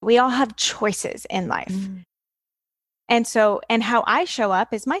we all have choices in life. Mm. And how I show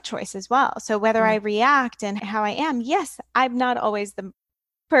up is my choice as well. So whether I Yeah. react and how I am, yes, I'm not always the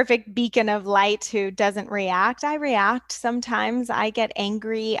perfect beacon of light who doesn't react. I react sometimes. I get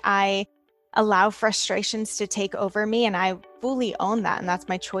angry. I allow frustrations to take over me, and I fully own that. And that's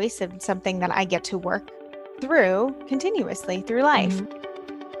my choice and something that I get to work through continuously through life. Mhm.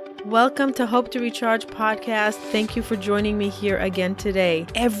 Welcome to Hope to Recharge podcast. Thank you for joining me here again today.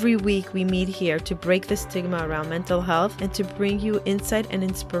 Every week we meet here to break the stigma around mental health and to bring you insight and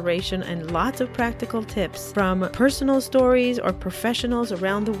inspiration and lots of practical tips from personal stories or professionals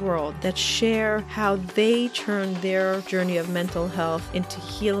around the world that share how they turn their journey of mental health into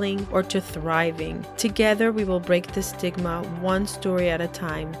healing or to thriving. Together we will break the stigma one story at a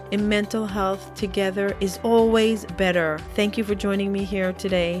time. In mental health, together is always better. Thank you for joining me here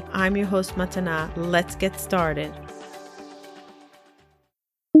today. I'm your host, Matana. Let's get started.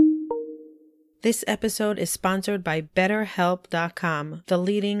 This episode is sponsored by BetterHelp.com, the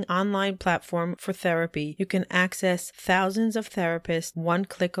leading online platform for therapy. You can access thousands of therapists one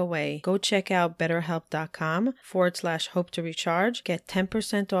click away. Go check out BetterHelp.com/hope to recharge. Get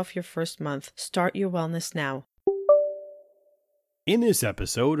 10% off your first month. Start your wellness now. In this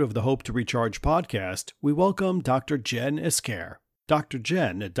episode of the Hope to Recharge podcast, we welcome Dr. Jen Esker. Dr.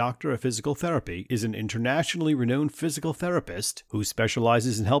 Jen, a doctor of physical therapy, is an internationally renowned physical therapist who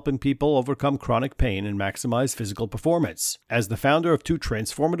specializes in helping people overcome chronic pain and maximize physical performance. As the founder of two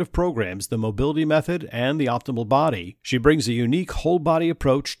transformative programs, the Mobility Method and the Optimal Body, she brings a unique whole-body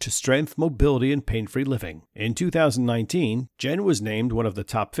approach to strength, mobility, and pain-free living. In 2019, Jen was named one of the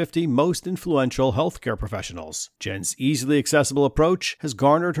top 50 most influential healthcare professionals. Jen's easily accessible approach has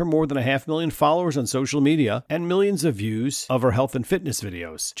garnered her more than 500,000 followers on social media and millions of views of her health and fitness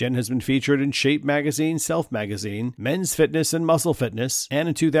videos. Jen has been featured in Shape Magazine, Self Magazine, Men's Fitness and Muscle Fitness, and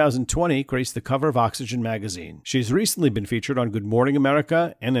in 2020 graced the cover of Oxygen Magazine. She's recently been featured on Good Morning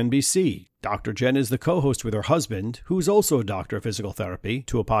America and NBC. Dr. Jen is the co-host with her husband, who is also a doctor of physical therapy,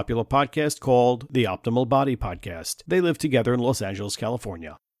 to a popular podcast called the Optimal Body Podcast. They live together in Los Angeles,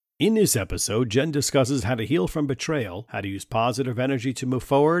 California. In this episode, Jen discusses how to heal from betrayal, how to use positive energy to move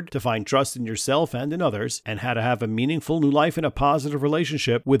forward, to find trust in yourself and in others, and how to have a meaningful new life in a positive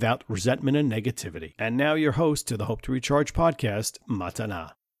relationship without resentment and negativity. And now your host to the Hope to Recharge podcast,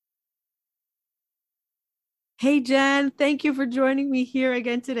 Matana. Hey, Jen, thank you for joining me here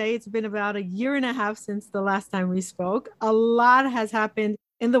again today. It's been about a year and a half since the last time we spoke. A lot has happened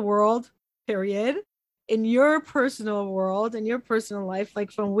in the world, period. In your personal world, in your personal life,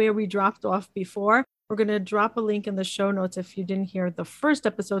 like from where we dropped off before. We're going to drop a link in the show notes if you didn't hear the first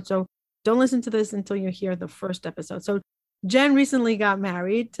episode. So don't listen to this until you hear the first episode. So Jen recently got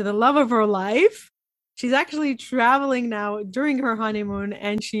married to the love of her life. She's actually traveling now during her honeymoon,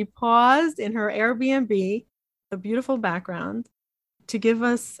 and she paused in her Airbnb, a beautiful background, to give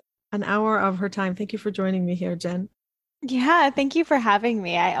us an hour of her time. Thank you for joining me here, Jen. Yeah, thank you for having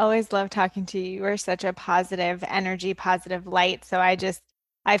me. I always love talking to you. You are such a positive energy, positive light. So I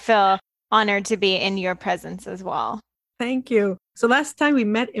feel honored to be in your presence as well. Thank you. So last time we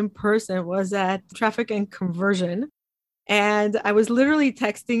met in person was at Traffic and Conversion. And I was literally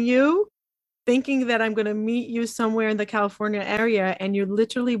texting you, thinking that I'm going to meet you somewhere in the California area. And you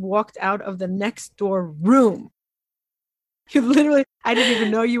literally walked out of the next door room. I didn't even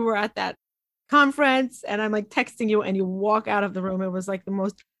know you were at that conference, and I'm like texting you and you walk out of the room. It was like the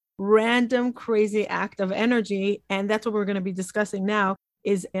most random, crazy act of energy. And that's what we're going to be discussing now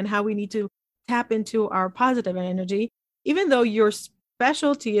and how we need to tap into our positive energy, even though your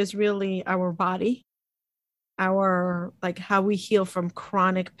specialty is really our body, like how we heal from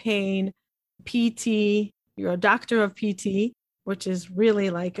chronic pain, PT. You're a doctor of PT, which is really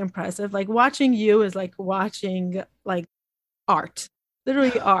like impressive. Like watching you is like watching like art.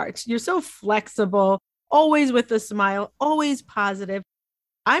 Literally art. You're so flexible, always with a smile, always positive.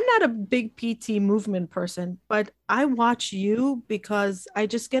 I'm not a big PT movement person, but I watch you because I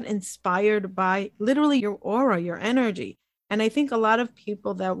just get inspired by literally your aura, your energy. And I think a lot of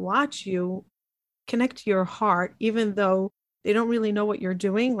people that watch you connect to your heart, even though they don't really know what you're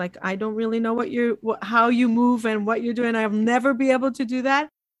doing. Like I don't really know how you move and what you're doing. I'll never be able to do that.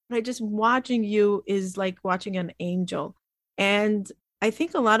 But just watching you is like watching an angel. And I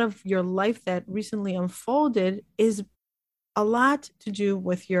think a lot of your life that recently unfolded is a lot to do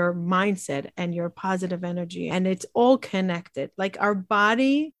with your mindset and your positive energy. And it's all connected. Like our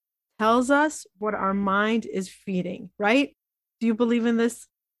body tells us what our mind is feeding, right? Do you believe in this?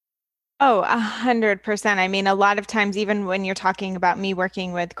 Oh, 100%. I mean, a lot of times, even when you're talking about me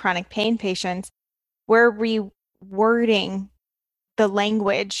working with chronic pain patients, we're rewording the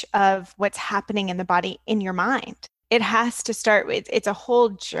language of what's happening in the body in your mind. It has to start with, it's a whole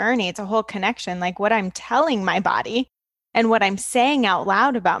journey, it's a whole connection. Like what I'm telling my body and what I'm saying out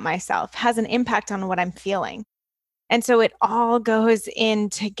loud about myself has an impact on what I'm feeling. And so it all goes in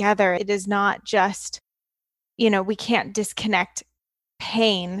together. It is not just, we can't disconnect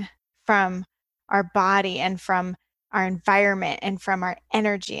pain from our body and from our environment and from our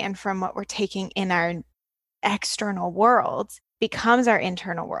energy and from what we're taking in our external worlds becomes our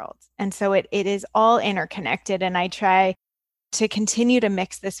internal world. And so it is all interconnected. And I try to continue to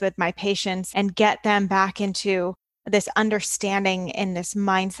mix this with my patients and get them back into this understanding and this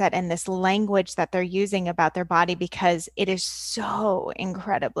mindset and this language that they're using about their body, because it is so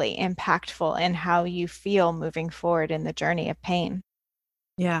incredibly impactful in how you feel moving forward in the journey of pain.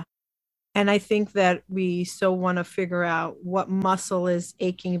 Yeah. And I think that we so want to figure out what muscle is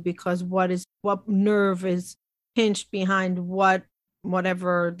aching because what nerve is pinched behind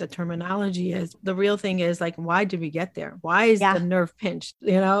whatever the terminology is. The real thing is like, why did we get there? Why is the nerve pinched?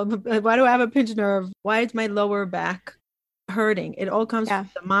 Why do I have a pinched nerve? Why is my lower back hurting? It all comes from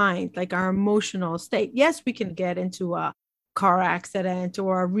the mind, like our emotional state. Yes, we can get into a car accident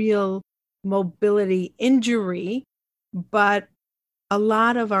or a real mobility injury, but a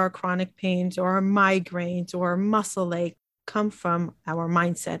lot of our chronic pains or our migraines or muscle ache come from our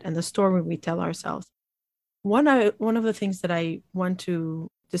mindset and the story we tell ourselves. One of the things that I want to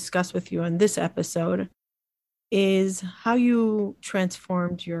discuss with you in this episode is how you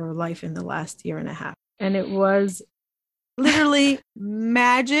transformed your life in the last year and a half. And it was literally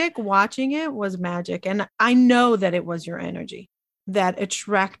magic. Watching it was magic. And I know that it was your energy that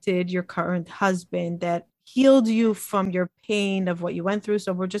attracted your current husband, that healed you from your pain of what you went through.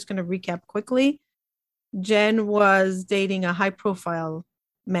 So we're just going to recap quickly. Jen was dating a high-profile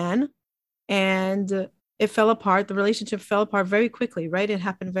man, and it fell apart. The relationship fell apart very quickly, right? It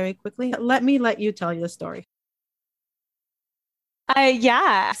happened very quickly. Let you tell you the story.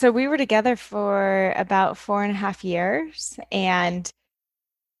 Yeah. So we were together for about 4.5 years, and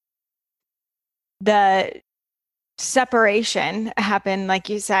the separation happened, like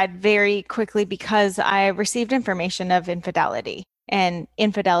you said, very quickly because I received information of infidelity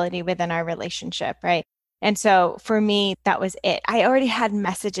within our relationship, right? And so for me, that was it. I already had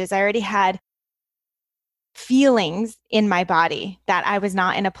messages. I already had feelings in my body that I was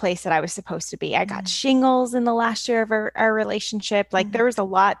not in a place that I was supposed to be. I got shingles in the last year of our relationship. Like there was a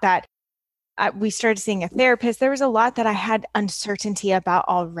lot that we started seeing a therapist. There was a lot that I had uncertainty about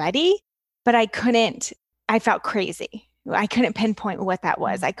already, but I felt crazy. I couldn't pinpoint what that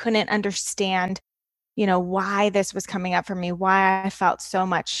was. I couldn't understand, why this was coming up for me, why I felt so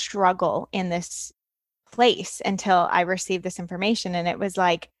much struggle in this place until I received this information. And it was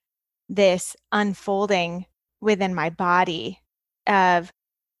like this unfolding within my body of,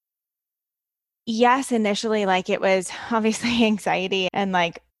 yes, initially, like it was obviously anxiety and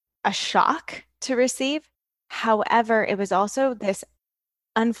like a shock to receive. However, it was also this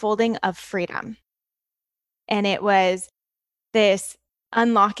unfolding of freedom. And it was this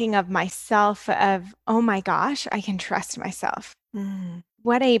unlocking of myself of, oh my gosh, I can trust myself.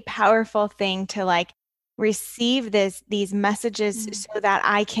 What a powerful thing to like receive these messages so that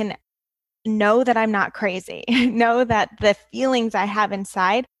I can know that I'm not crazy, know that the feelings I have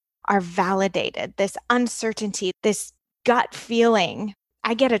inside are validated, this uncertainty, this gut feeling.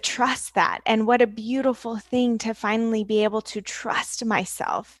 I get to trust that. And what a beautiful thing to finally be able to trust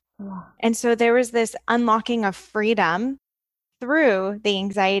myself. And so there was this unlocking of freedom through the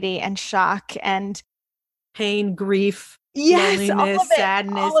anxiety and shock and pain, grief, yes, loneliness,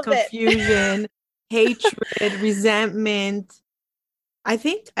 sadness, confusion, hatred, resentment. I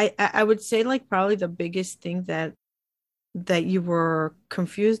think I would say like probably the biggest thing that you were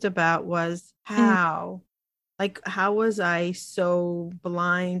confused about was how. Like, how was I so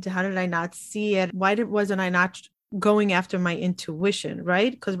blind? How did I not see it? Why wasn't I not going after my intuition,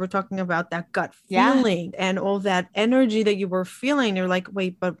 right? Because we're talking about that gut feeling and all that energy that you were feeling. You're like,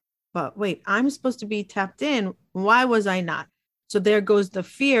 wait, but wait, I'm supposed to be tapped in. Why was I not? So there goes the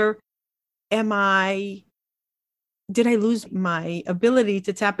fear. Did I lose my ability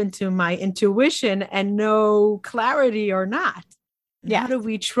to tap into my intuition and know clarity or not? How do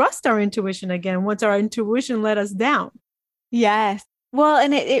we trust our intuition again once our intuition let us down? Yes. Well,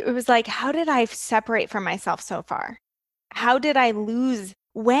 and it was like, how did I separate from myself so far? How did I lose?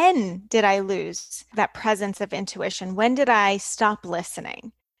 When did I lose that presence of intuition? When did I stop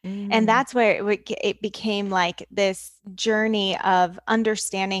listening? And that's where it became like this journey of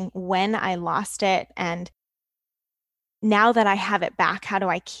understanding when I lost it. And now that I have it back, how do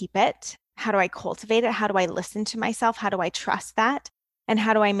I keep it? cultivate it? How do I listen to myself? How do I trust that? And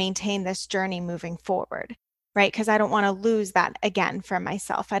how do I maintain this journey moving forward? Right? Because I don't want to lose that again for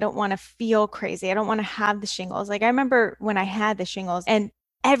myself. I don't want to feel crazy. I don't want to have the shingles. Like I remember when I had the shingles, and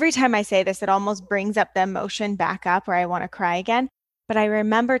every time I say this, it almost brings up the emotion back up where I want to cry again. But I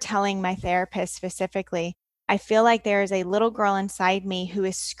remember telling my therapist specifically, I feel like there is a little girl inside me who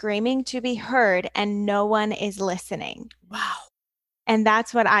is screaming to be heard and no one is listening. Wow. And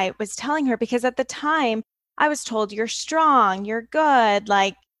that's what I was telling her because at the time I was told, you're strong, you're good.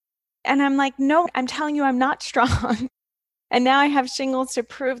 Like, and I'm like, no, I'm telling you, I'm not strong. And now I have shingles to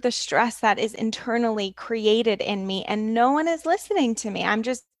prove the stress that is internally created in me. And no one is listening to me. I'm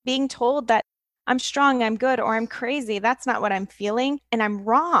just being told that I'm strong, I'm good, or I'm crazy. That's not what I'm feeling. And I'm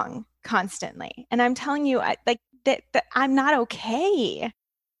wrong constantly. And I'm telling you, that I'm not okay,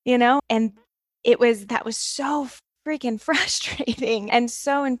 And that was so freaking frustrating and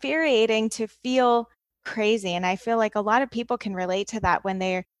so infuriating to feel crazy. And I feel like a lot of people can relate to that when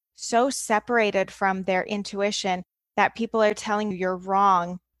they're so separated from their intuition that people are telling you you're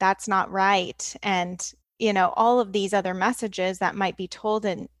wrong, that's not right. And, all of these other messages that might be told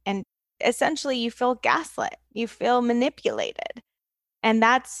and essentially you feel gaslit, you feel manipulated. And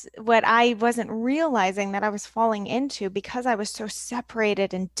that's what I wasn't realizing that I was falling into because I was so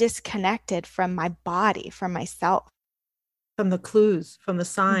separated and disconnected from my body, from myself. From the clues, from the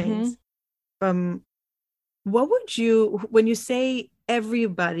signs, from what would you, when you say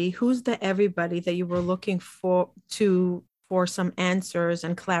everybody, who's the everybody that you were looking for some answers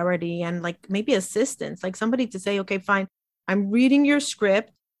and clarity and like maybe assistance, like somebody to say, okay, fine, I'm reading your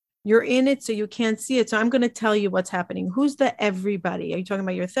script. You're in it, so you can't see it. So I'm going to tell you what's happening. Who's the everybody? Are you talking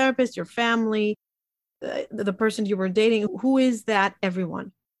about your therapist, your family, the person you were dating? Who is that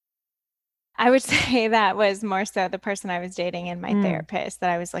everyone? I would say that was more so the person I was dating and my therapist that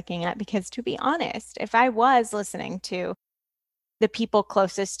I was looking at, because to be honest, if I was listening to the people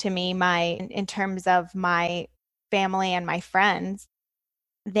closest to me, in terms of my family and my friends,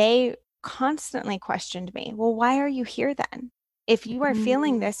 they constantly questioned me. Well, why are you here then? If you are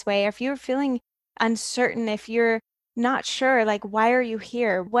feeling this way, if you're feeling uncertain, if you're not sure, like, why are you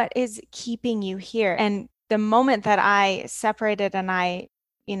here? What is keeping you here? And the moment that I separated and I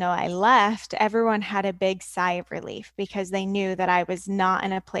left, everyone had a big sigh of relief because they knew that I was not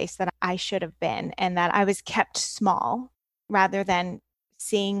in a place that I should have been and that I was kept small rather than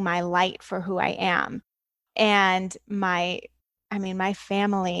seeing my light for who I am. And my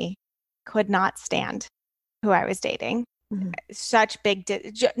family could not stand who I was dating. Such big,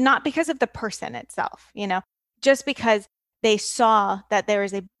 not because of the person itself, just because they saw that there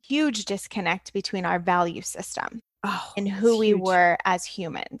was a huge disconnect between our value system and who we were as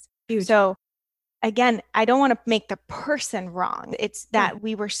humans. Huge. So again, I don't want to make the person wrong. It's that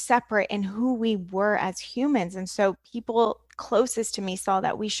we were separate in who we were as humans. And so people closest to me saw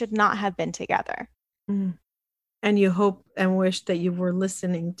that we should not have been together. And you hope and wish that you were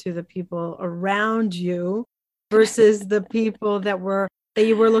listening to the people around you versus the people that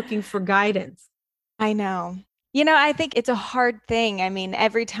you were looking for guidance. I know. I think it's a hard thing. I mean,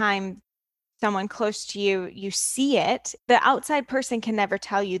 every time someone close to you, you see it, the outside person can never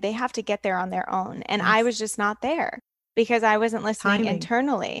tell you. They have to get there on their own. And I was just not there because I wasn't listening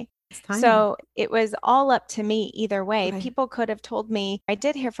internally. So it was all up to me either way. Right. People could have told me, I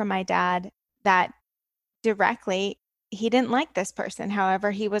did hear from my dad that directly he didn't like this person.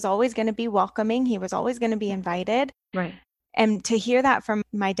 However, he was always going to be welcoming. He was always going to be invited. Right. And to hear that from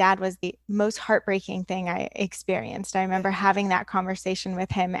my dad was the most heartbreaking thing I experienced. I remember having that conversation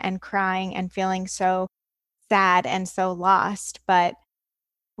with him and crying and feeling so sad and so lost. But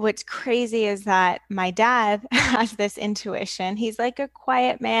what's crazy is that my dad has this intuition. He's like a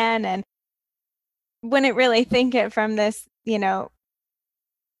quiet man and wouldn't really think it from this,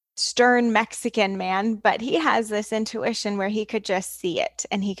 stern Mexican man, but he has this intuition where he could just see it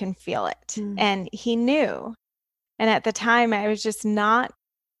and he can feel it. And he knew. And at the time, I was just not,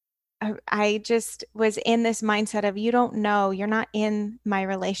 I just was in this mindset of, you don't know, you're not in my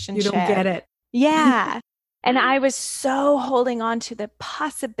relationship. You don't get it. Yeah. And I was so holding on to the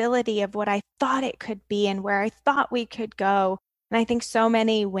possibility of what I thought it could be and where I thought we could go. And I think so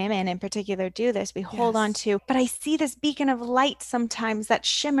many women in particular do this. We hold on to, but I see this beacon of light sometimes that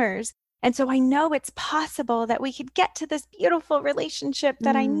shimmers. And so I know it's possible that we could get to this beautiful relationship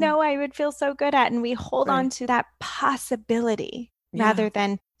that I know I would feel so good at. And we hold on to that possibility rather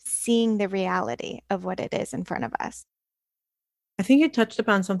than seeing the reality of what it is in front of us. I think you touched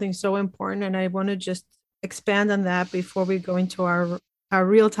upon something so important. And I want to just expand on that before we go into our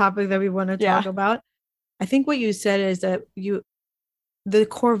real topic that we want to talk about. I think what you said is that the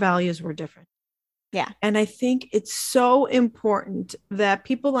core values were different. Yeah. And I think it's so important that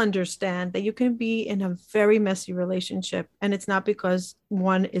people understand that you can be in a very messy relationship and it's not because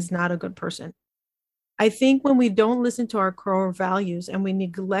one is not a good person. I think when we don't listen to our core values and we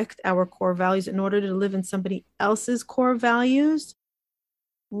neglect our core values in order to live in somebody else's core values,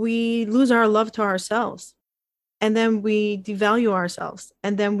 we lose our love to ourselves. And then we devalue ourselves.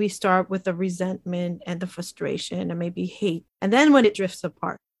 And then we start with the resentment and the frustration and maybe hate. And then when it drifts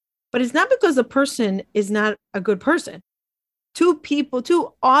apart. But it's not because the person is not a good person. Two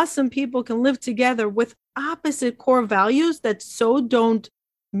awesome people can live together with opposite core values that so don't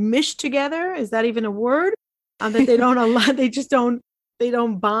mish together. Is that even a word? That they don't allow, they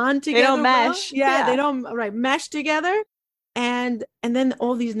don't bond together. They don't well. mesh. Yeah, they don't mesh together. And then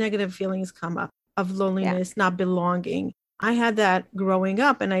all these negative feelings come up of loneliness, not belonging. I had that growing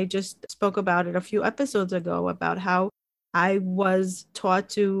up, and I just spoke about it a few episodes ago about how I was taught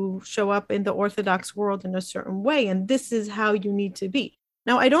to show up in the Orthodox world in a certain way, and this is how you need to be.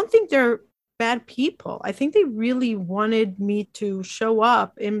 Now, I don't think they're bad people. I think they really wanted me to show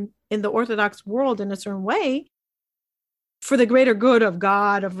up in the Orthodox world in a certain way for the greater good of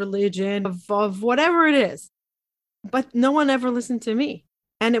God, of religion, of whatever it is. But no one ever listened to me.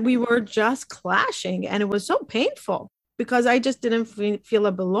 And we were just clashing. And it was so painful because I just didn't feel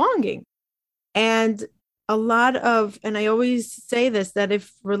a belonging. And and I always say this, that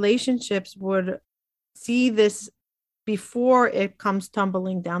if relationships would see this before it comes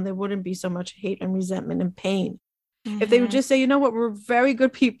tumbling down, there wouldn't be so much hate and resentment and pain. If they would just say, you know what, we're very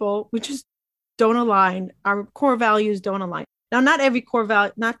good people, we just don't align, our core values don't align. Now, not every core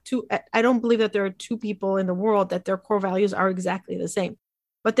value, I don't believe that there are two people in the world that their core values are exactly the same.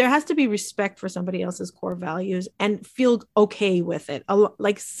 But there has to be respect for somebody else's core values and feel okay with it.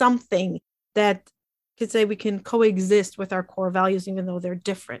 Like something that could say we can coexist with our core values, even though they're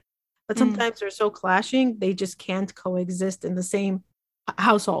different. But sometimes they're so clashing, they just can't coexist in the same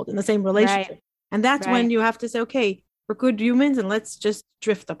household, in the same relationship. Right. And that's when you have to say, okay, we're good humans and let's just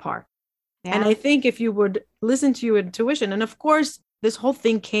drift apart. Yeah. And I think if you would listen to your intuition, and of course, this whole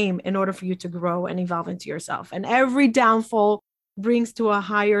thing came in order for you to grow and evolve into yourself. And every downfall brings to a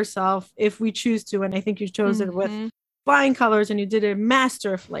higher self if we choose to. And I think you chose it with flying colors and you did it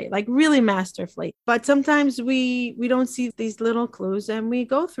masterfully, like really masterfully. But sometimes we don't see these little clues and we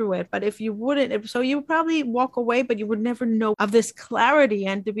go through it. But if you wouldn't, so you would probably walk away, but you would never know of this clarity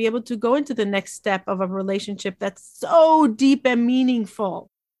and to be able to go into the next step of a relationship that's so deep and meaningful.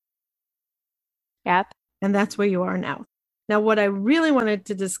 Yep. And that's where you are now. Now, what I really wanted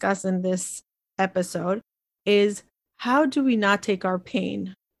to discuss in this episode is how do we not take our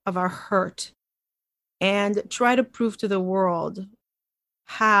pain of our hurt and try to prove to the world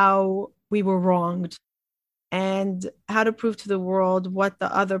how we were wronged and how to prove to the world what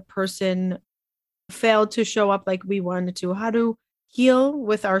the other person failed to show up like we wanted to, how to heal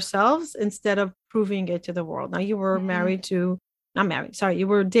with ourselves instead of proving it to the world. Now, you were you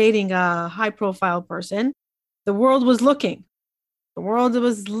were dating a high profile person. The world was looking. The world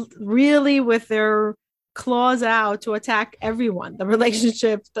was really with their claws out to attack everyone, the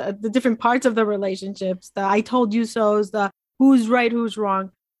relationships, the different parts of the relationships, the I told you so's, the who's right, who's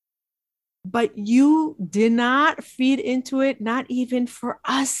wrong. But you did not feed into it, not even for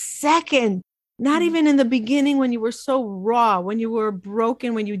a second, not even in the beginning when you were so raw, when you were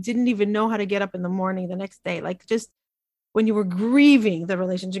broken, when you didn't even know how to get up in the morning the next day, like just when you were grieving the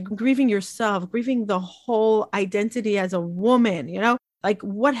relationship, grieving yourself, grieving the whole identity as a woman, like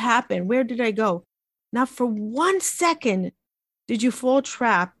what happened? Where did I go? Not for 1 second did you fall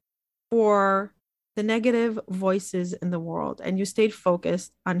trap for the negative voices in the world. And you stayed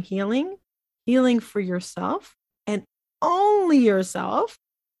focused on healing for yourself and only yourself.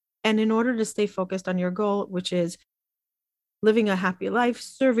 And in order to stay focused on your goal, which is living a happy life,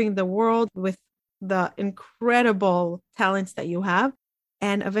 serving the world with the incredible talents that you have,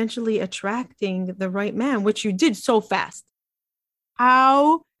 and eventually attracting the right man, which you did so fast.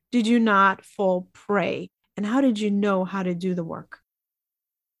 How did you not fall prey? And how did you know how to do the work?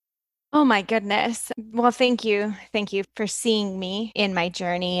 Oh my goodness. Well, thank you. Thank you for seeing me in my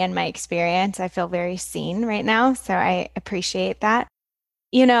journey and my experience. I feel very seen right now. So I appreciate that.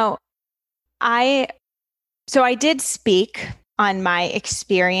 I did speak on my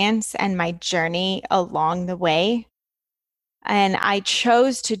experience and my journey along the way. And I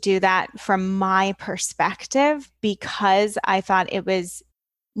chose to do that from my perspective because I thought it was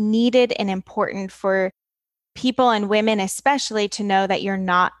needed and important for people and women especially to know that you're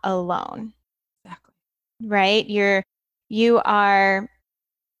not alone. Exactly. Right? You are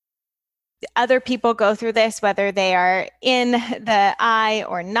other people go through this, whether they are in the eye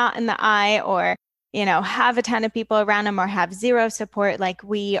or not in the eye, or, have a ton of people around them or have zero support. Like,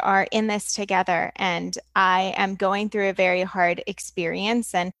 we are in this together. And I am going through a very hard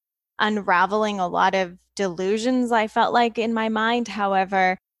experience and unraveling a lot of delusions I felt like in my mind.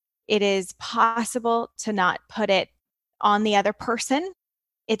 However, it is possible to not put it on the other person.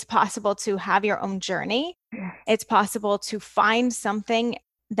 It's possible to have your own journey. It's possible to find something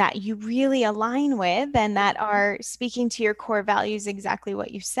that you really align with and that are speaking to your core values, exactly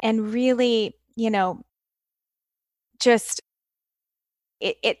what you said. And really, just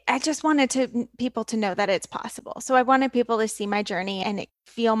I just wanted people to know that it's possible. So I wanted people to see my journey and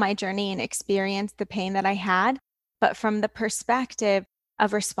feel my journey and experience the pain that I had, but from the perspective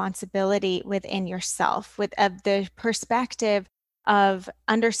of responsibility within yourself, of the perspective of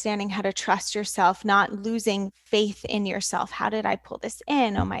understanding how to trust yourself, not losing faith in yourself. How did I pull this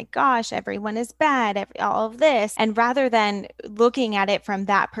in? Oh my gosh, everyone is bad, all of this. And rather than looking at it from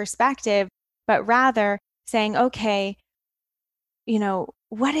that perspective, but rather saying, okay,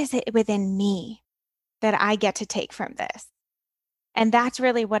 what is it within me that I get to take from this? And that's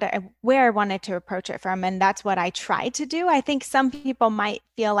really where I wanted to approach it from. And that's what I tried to do. I think some people might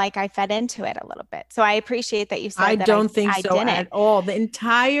feel like I fed into it a little bit. So I appreciate that you said I that. don't think I so didn't. at all. The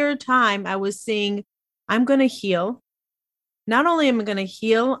entire time I was saying, I'm going to heal. Not only am I going to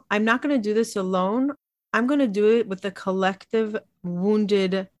heal, I'm not going to do this alone. I'm going to do it with the collective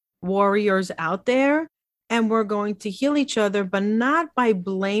wounded warriors out there. And we're going to heal each other, but not by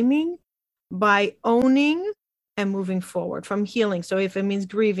blaming, by owning and moving forward from healing. So if it means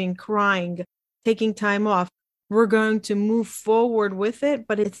grieving, crying, taking time off, we're going to move forward with it,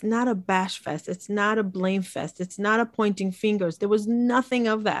 but it's not a bash fest. It's not a blame fest. It's not a pointing fingers. There was nothing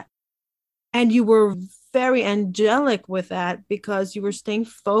of that. And you were very angelic with that because you were staying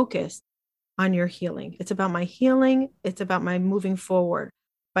focused on your healing. It's about my healing. It's about my moving forward.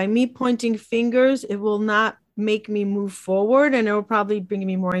 By me pointing fingers, it will not make me move forward, and it will probably bring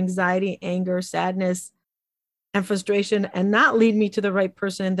me more anxiety, anger, sadness, and frustration, and not lead me to the right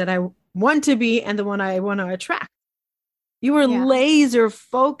person that I want to be and the one I want to attract. You were laser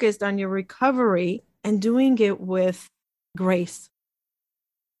focused on your recovery and doing it with grace.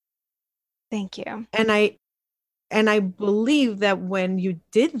 Thank you. And I believe that when you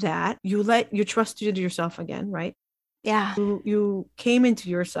did that, you trusted yourself again, right? Yeah. You came into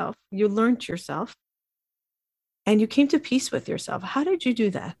yourself, you learned yourself, and you came to peace with yourself. How did you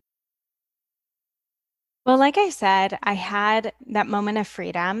do that? Well, like I said, I had that moment of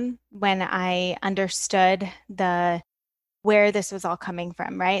freedom when I understood where this was all coming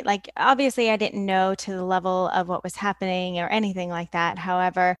from, right? Like, obviously, I didn't know to the level of what was happening or anything like that.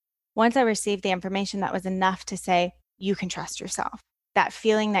 However, once I received the information, that was enough to say, you can trust yourself. That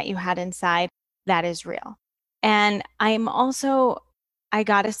feeling that you had inside, that is real. And I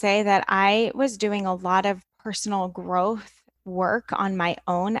got to say that I was doing a lot of personal growth work on my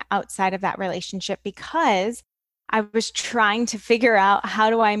own outside of that relationship because I was trying to figure out,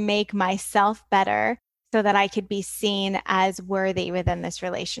 how do I make myself better so that I could be seen as worthy within this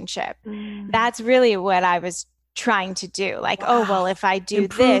relationship? That's really what I was trying to do. Like, oh, well, if I do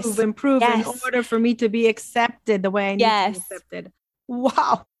improve this, in order for me to be accepted the way I need to be accepted.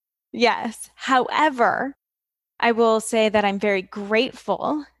 Wow. Yes. However, I will say that I'm very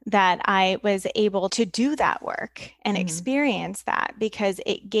grateful that I was able to do that work and experience that, because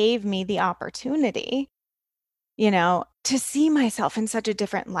it gave me the opportunity, to see myself in such a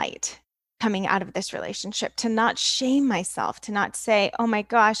different light coming out of this relationship, to not shame myself, to not say, oh my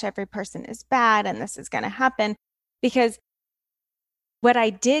gosh, every person is bad and this is going to happen. Because what I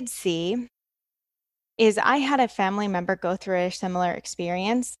did see is I had a family member go through a similar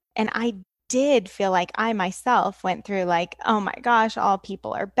experience, and I did feel like I myself went through, like, oh my gosh, all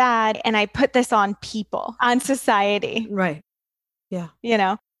people are bad. And I put this on people, on society. Right. Yeah.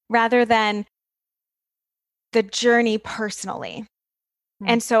 Rather than the journey personally.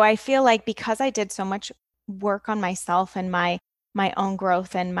 And so I feel like because I did so much work on myself and my own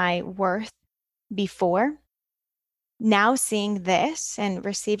growth and my worth before, now seeing this and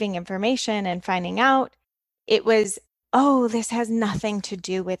receiving information and finding out, it was, oh, this has nothing to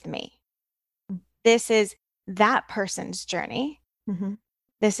do with me. This is that person's journey.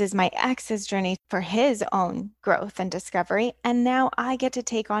 This is my ex's journey for his own growth and discovery. And now I get to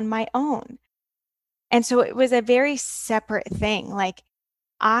take on my own. And so it was a very separate thing. Like,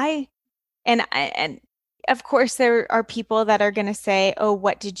 and of course there are people that are going to say, oh,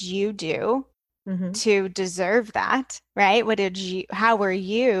 what did you do to deserve that? Right? How were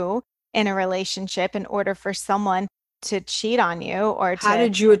you in a relationship in order for someone to cheat on you or How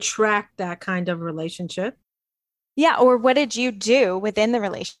did you attract that kind of relationship? yeah, or what did you do within the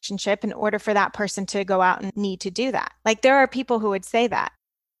relationship in order for that person to go out and need to do that? Like there are people who would say that,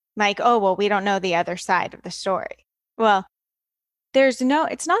 like, oh, well, we don't know the other side of the story. Well,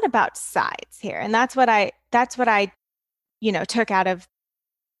 it's not about sides here. And that's what I, took out of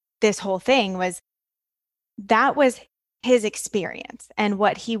this whole thing was that was his experience and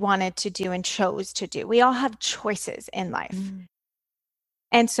what he wanted to do and chose to do. We all have choices in life. Mm.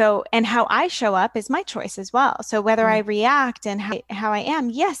 And so, and how I show up is my choice as well. So whether I react and how I am,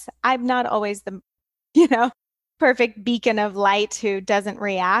 yes, I'm not always the, perfect beacon of light who doesn't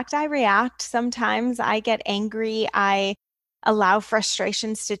react. I react. Sometimes I get angry. I allow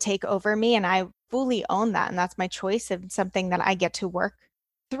frustrations to take over me and I fully own that. And that's my choice and something that I get to work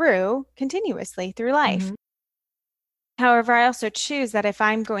through continuously through life. Mm-hmm. However, I also choose that if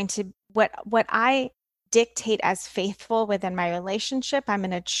I'm going to what I dictate as faithful within my relationship, I'm going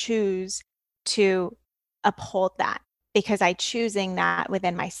to choose to uphold that because I'm choosing that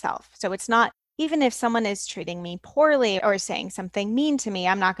within myself. So it's not, even if someone is treating me poorly or saying something mean to me,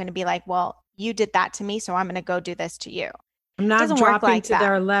 I'm not going to be like, well, you did that to me, so I'm going to go do this to you. I'm not dropping to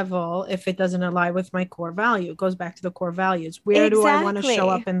their level if it doesn't align with my core value. It goes back to the core values. Where do I want to show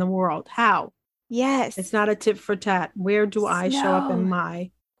up in the world? How? Yes. It's not a tit for tat. Where do I show up in my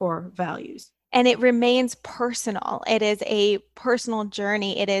core values? And it remains personal. It is a personal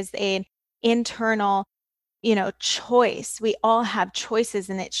journey. It is an internal, choice. We all have choices,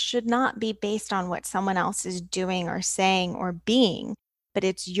 and it should not be based on what someone else is doing or saying or being, but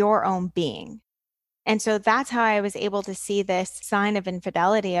it's your own being. And so that's how I was able to see this sign of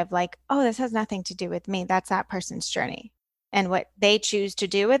infidelity of like, oh, this has nothing to do with me. That's that person's journey. And what they choose to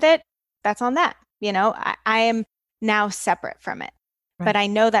do with it, that's on them. I am now separate from it. Right. But I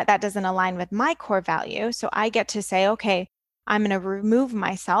know that that doesn't align with my core value. So I get to say, okay, I'm going to remove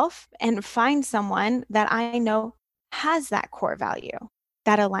myself and find someone that I know has that core value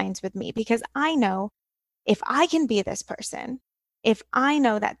that aligns with me. Because I know if I can be this person, if I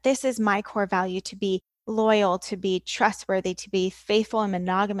know that this is my core value to be loyal, to be trustworthy, to be faithful in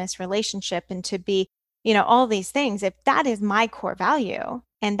monogamous relationship, and to be, all these things, if that is my core value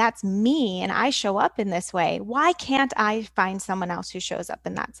and that's me and I show up in this way, why can't I find someone else who shows up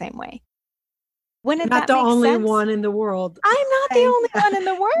in that same way? Wouldn't not that make sense? Not the only one in the world. I'm not the only one in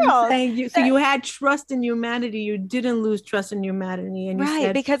the world. So you had trust in humanity. You didn't lose trust in humanity. And you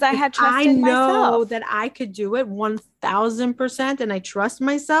said, because I had trust in myself. I know that I could do it 1000% and I trust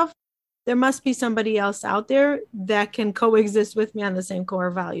myself. There must be somebody else out there that can coexist with me on the same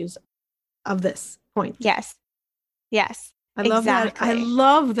core values of this point. Yes. I love that. I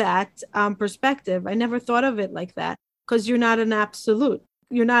love that perspective. I never thought of it like that because you're not an absolute.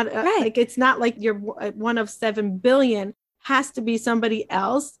 You're not like, it's not like you're one of 7 billion. Has to be somebody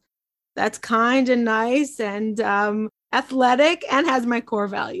else that's kind and nice and athletic and has my core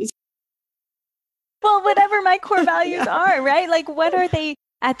values. Well, whatever my core values are, right? Like, what are they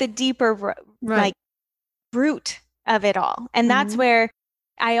at the deeper like root of it all? And that's where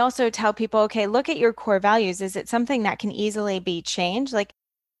I also tell people, okay, look at your core values. Is it something that can easily be changed? Like,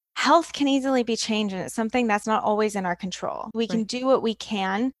 health can easily be changed, and it's something that's not always in our control. We can do what we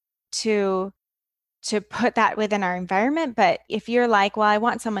can to put that within our environment. But if you're like, well, I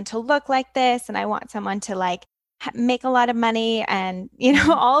want someone to look like this, and I want someone to like make a lot of money, and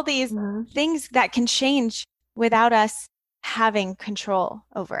all these things that can change without us having control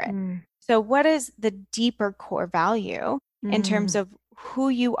over it. So what is the deeper core value in terms of who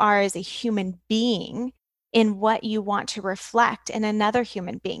you are as a human being, in what you want to reflect in another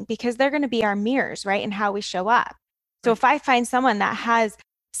human being? Because they're going to be our mirrors, right? And how we show up. So if I find someone that has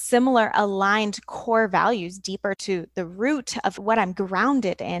similar aligned core values deeper to the root of what I'm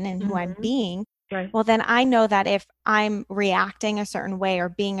grounded in and who I'm being, well, then I know that if I'm reacting a certain way or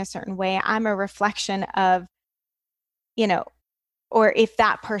being a certain way, I'm a reflection of, or if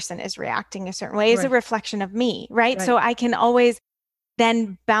that person is reacting a certain way, is a reflection of me, right? So I can always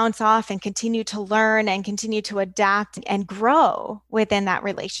then bounce off and continue to learn and continue to adapt and grow within that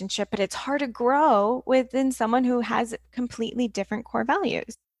relationship. But it's hard to grow within someone who has completely different core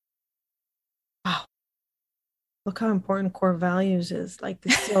values. Wow. Look how important core values is. Like,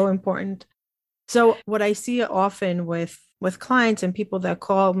 it's so important. So what I see often with clients and people that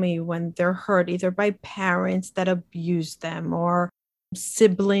call me when they're hurt, either by parents that abuse them or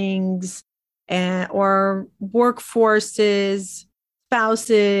siblings or workforces,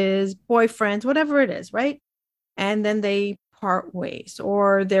 spouses, boyfriends, whatever it is, right? And then they part ways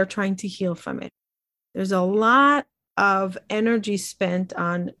or they're trying to heal from it. There's a lot of energy spent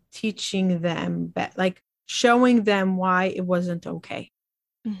on teaching them, like showing them why it wasn't okay,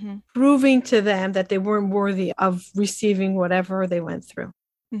 Mm-hmm. proving to them that they weren't worthy of receiving whatever they went through.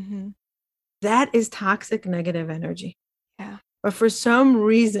 Mm-hmm. That is toxic negative energy. Yeah. But for some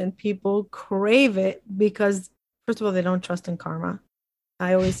reason, people crave it because, first of all, they don't trust in karma.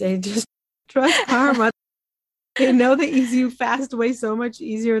 I always say, just trust karma. They know the easy, fast way so much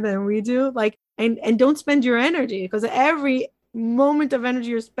easier than we do. Like, and don't spend your energy, because every moment of energy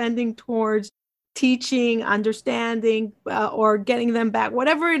you're spending towards teaching, understanding, or getting them back,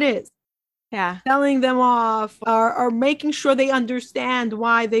 whatever it is, Yeah. telling them off, or making sure they understand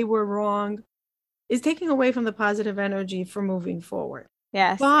why they were wrong, is taking away from the positive energy for moving forward.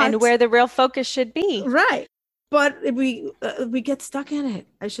 Yes. But, and where the real focus should be. Right. But we get stuck in it.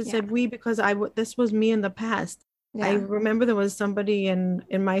 I should say Yeah. we, because this was me in the past. Yeah. I remember there was somebody in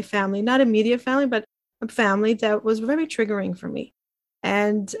my family, not immediate family, but a family that was very triggering for me.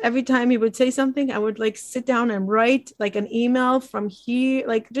 And every time he would say something, I would like sit down and write like an email from here,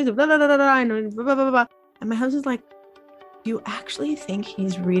 like just blah, blah, blah, blah, blah, and blah, blah, blah, blah. And my husband's like, do you actually think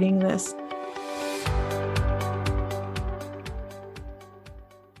he's reading this?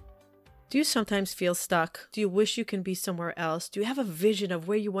 Do you sometimes feel stuck? Do you wish you can be somewhere else? Do you have a vision of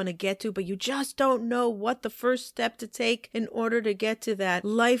where you want to get to, but you just don't know what the first step to take in order to get to that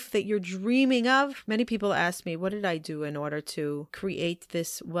life that you're dreaming of? Many people ask me, what did I do in order to create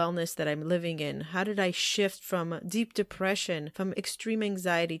this wellness that I'm living in? How did I shift from deep depression, from extreme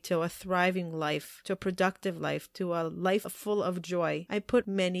anxiety, to a thriving life, to a productive life, to a life full of joy? I put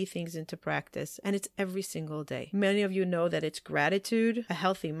many things into practice, and it's every single day. Many of you know that it's gratitude, a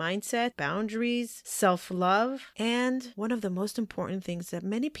healthy mindset, boundaries, self-love, and one of the most important things that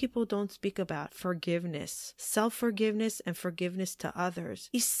many people don't speak about, forgiveness. Self-forgiveness and forgiveness to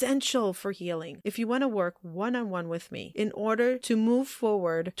others. Essential for healing. If you want to work one-on-one with me in order to move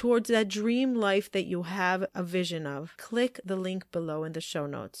forward towards that dream life that you have a vision of, click the link below in the show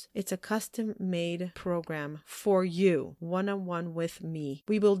notes. It's a custom-made program for you, one-on-one with me.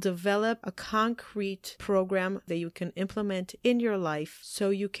 We will develop a concrete program that you can implement in your life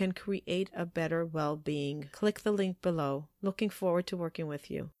so you can create a better well-being. Click the link below. Looking forward to working with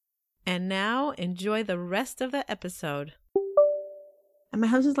you. And now enjoy the rest of the episode. And my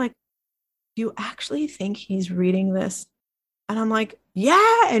husband's like, do you actually think he's reading this? And I'm like,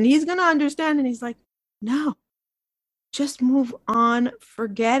 yeah, and he's going to understand. And he's like, no, just move on.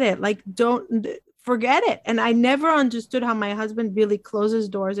 Forget it. Like, don't forget it. And I never understood how my husband really closes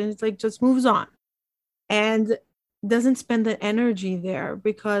doors and it's like, just moves on. And doesn't spend the energy there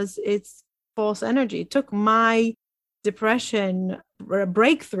because it's false energy. It took my depression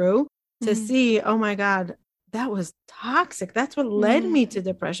breakthrough to see, oh my God, that was toxic. That's what led me to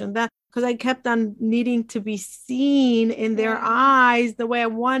depression. That because I kept on needing to be seen in their eyes the way I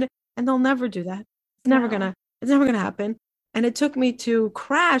wanted, and they'll never do that. It's never gonna happen. And it took me to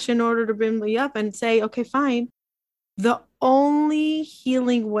crash in order to bring me up and say, okay, fine. The only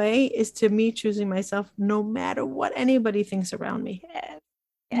healing way is to me choosing myself, no matter what anybody thinks around me. Yes,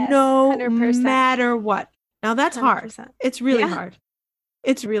 no 100%. matter what. Now that's 100%. hard. It's really hard.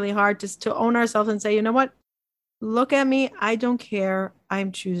 It's really hard to own ourselves and say, you know what? Look at me. I don't care.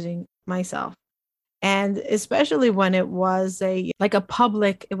 I'm choosing myself. And especially when it was a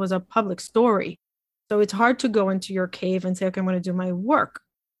public story. So it's hard to go into your cave and say, okay, I'm going to do my work.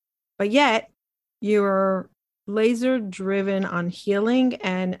 But yet you're laser driven on healing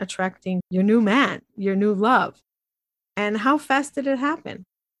and attracting your new man, your new love. And how fast did it happen?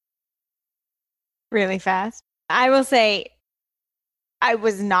 Really fast. I will say I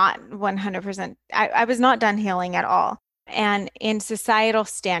was not 100%, I was not done healing at all. And in societal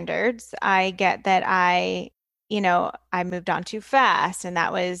standards, I get that I moved on too fast and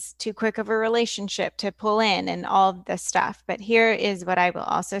that was too quick of a relationship to pull in and all of this stuff. But here is what I will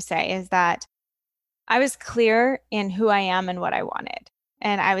also say is that I was clear in who I am and what I wanted.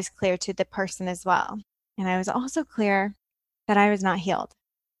 And I was clear to the person as well. And I was also clear that I was not healed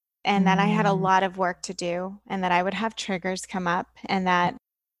and that I had a lot of work to do and that I would have triggers come up and that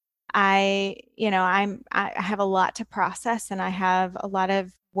I have a lot to process and I have a lot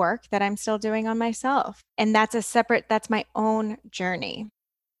of work that I'm still doing on myself. And that's my own journey.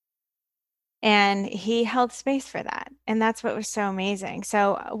 And he held space for that. And that's what was so amazing.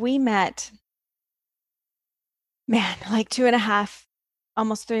 So we met, like 2.5,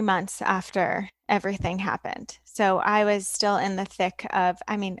 almost 3 months after everything happened. So I was still in the thick of,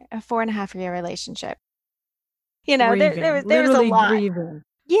 a 4.5-year relationship. There was a lot. Grieving.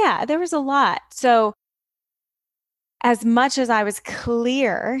 Yeah, there was a lot. So as much as I was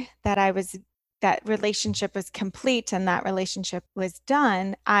clear that I was that relationship was complete and that relationship was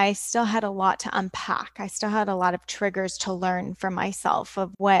done, I still had a lot to unpack. I still had a lot of triggers to learn for myself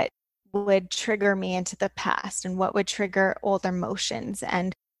of what would trigger me into the past and what would trigger old emotions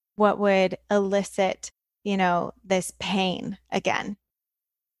and what would elicit, this pain again.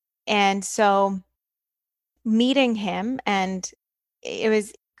 And so meeting him, and it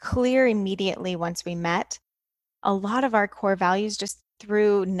was clear immediately once we met, a lot of our core values just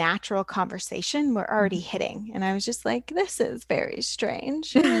through natural conversation were already hitting. And I was just like, this is very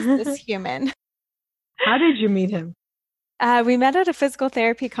strange. Who is this human? How did you meet him? We met at a physical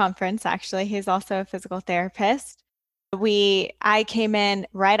therapy conference, actually. He's also a physical therapist. I came in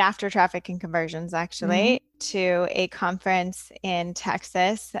right after Traffic and Conversions, actually, to a conference in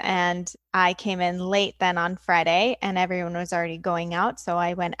Texas, and I came in late then on Friday, and everyone was already going out. So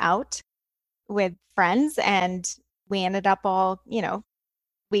I went out with friends, and we ended up all,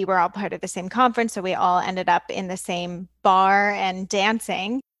 we were all part of the same conference. So we all ended up in the same bar and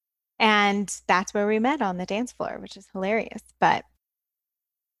dancing. And that's where we met, on the dance floor, which is hilarious, but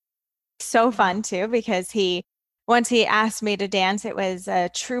so fun too, because once he asked me to dance, it was a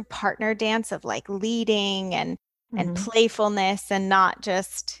true partner dance of like leading and playfulness, and not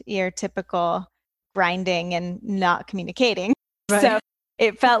just your typical grinding and not communicating. Right. So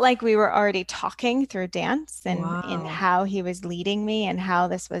it felt like we were already talking through dance and in Wow. how he was leading me and how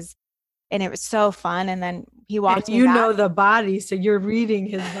this was, and it was so fun. And then he walked And me back. know the body, so you're reading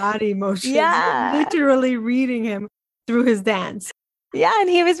his body motions. Yeah. You're literally reading him through his dance. Yeah, and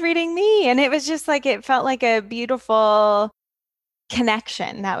he was reading me, and it was just like, it felt like a beautiful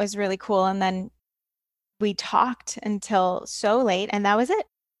connection. That was really cool. And then we talked until so late, and that was it.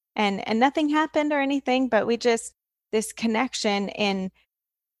 And nothing happened or anything, but we just, this connection in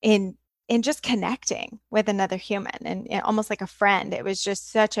just connecting with another human and almost like a friend. It was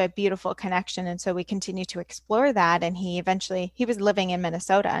just such a beautiful connection. And so we continued to explore that. And he was living in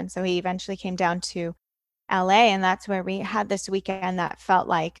Minnesota. And so he eventually came down to LA, and that's where we had this weekend that felt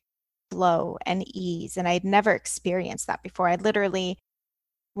like flow and ease. And I'd never experienced that before.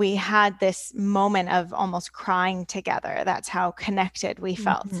 We had this moment of almost crying together. That's how connected we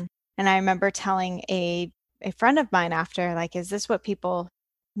felt. And I remember telling a friend of mine after, like, is this what people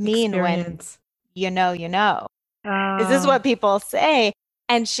mean when you know? Is this what people say?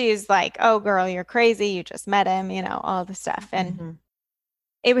 And she's like, oh girl, you're crazy. You just met him, all the stuff. And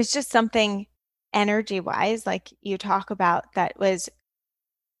it was just something energy wise, like you talk about, that was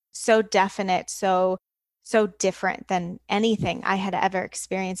so definite, so different than anything I had ever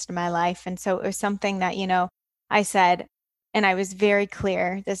experienced in my life. And so it was something that, I said, and I was very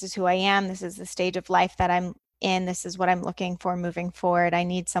clear, this is who I am. This is the stage of life that I'm in. This is what I'm looking for moving forward. I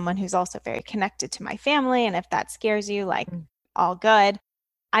need someone who's also very connected to my family. And if that scares you, like, all good.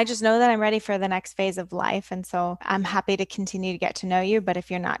 I just know that I'm ready for the next phase of life. And so I'm happy to continue to get to know you. But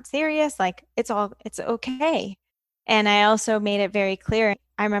if you're not serious, like, it's okay. And I also made it very clear.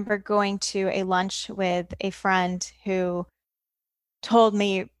 I remember going to a lunch with a friend who told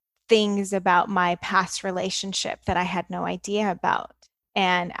me things about my past relationship that I had no idea about.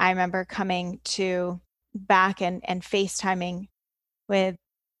 And I remember coming back and FaceTiming with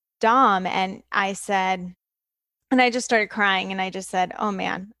Dom, and I said, and I just started crying, and I just said, oh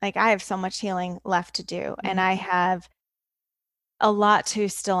man, like, I have so much healing left to do. And I have a lot to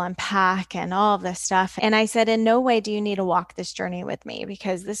still unpack and all of this stuff. And I said, in no way do you need to walk this journey with me,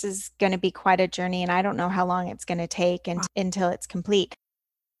 because this is going to be quite a journey. And I don't know how long it's going to take until it's complete.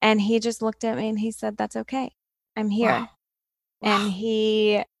 And he just looked at me and he said, that's okay. I'm here. Wow. And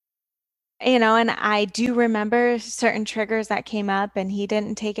he, and I do remember certain triggers that came up, and he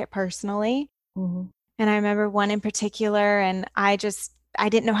didn't take it personally. And I remember one in particular, and I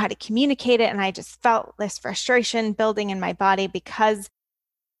didn't know how to communicate it. And I just felt this frustration building in my body because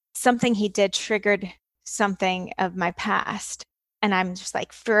something he did triggered something of my past. And I'm just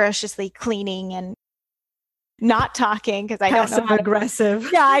like ferociously cleaning and not talking because I don't know how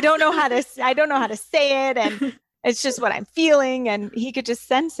aggressive. I don't know how to say it. And it's just what I'm feeling. And he could just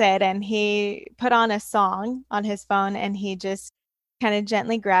sense it. And he put on a song on his phone, and he just kind of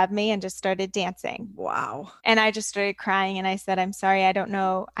gently grabbed me and just started dancing. Wow. And I just started crying, and I said, I'm sorry, I don't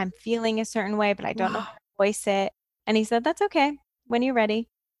know. I'm feeling a certain way, but I don't know how to voice it. And he said, that's okay. When you're ready.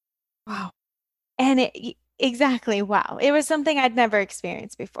 Wow. And exactly. Wow. It was something I'd never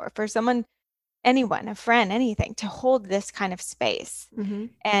experienced before, for someone, anyone, a friend, anything, to hold this kind of space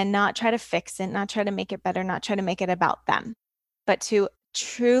and not try to fix it, not try to make it better, not try to make it about them, but to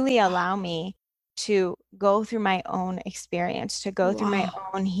truly allow me to go through my own experience, to go through my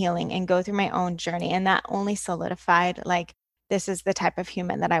own healing and go through my own journey. And that only solidified like this is the type of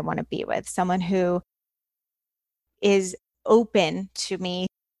human that I want to be with, someone who is open to me,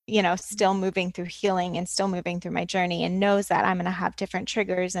 still moving through healing and still moving through my journey, and knows that I'm going to have different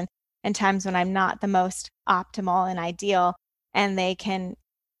triggers and times when I'm not the most optimal and ideal, and they can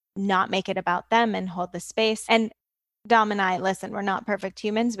not make it about them and hold the space. And Dom and I, listen, we're not perfect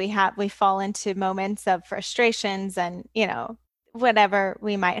humans. We fall into moments of frustrations and, whatever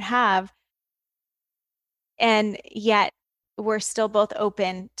we might have. And yet we're still both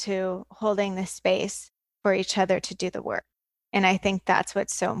open to holding the space for each other to do the work. And I think that's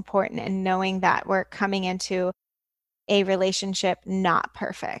what's so important, and knowing that we're coming into a relationship not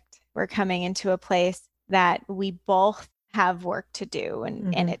perfect. We're coming into a place that we both have work to do,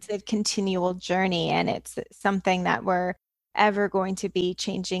 and it's a continual journey, and it's something that we're ever going to be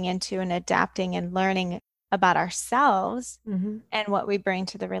changing into and adapting and learning about ourselves and what we bring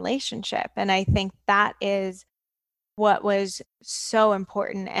to the relationship. And I think that is what was so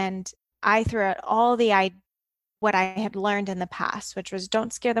important. And I threw out all what I had learned in the past, which was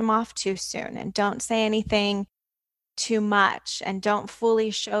don't scare them off too soon, and don't say anything too much, and don't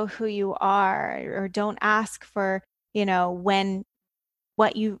fully show who you are, or don't ask for,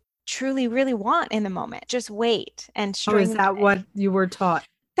 what you truly really want in the moment. Just wait and string. Is that what you were taught?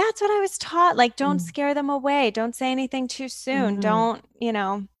 That's what I was taught. Like, don't scare them away. Don't say anything too soon. Don't,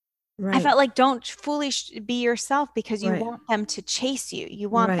 Right. I felt like don't fully be yourself, because you want them to chase you. You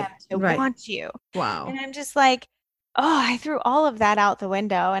want them to want you. Wow. And I'm just like, oh, I threw all of that out the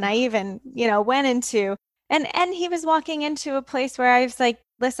window. And I even, went into, and he was walking into a place where I was like,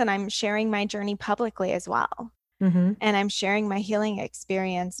 listen, I'm sharing my journey publicly as well. And I'm sharing my healing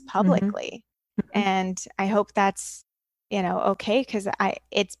experience publicly. And I hope that's, okay. Cause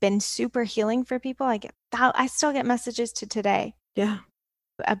it's been super healing for people. I still get messages to today. Yeah.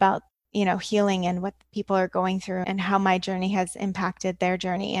 About, healing and what people are going through and how my journey has impacted their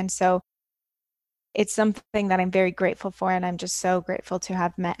journey. And so it's something that I'm very grateful for. And I'm just so grateful to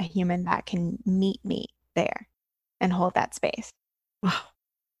have met a human that can meet me there and hold that space. Wow.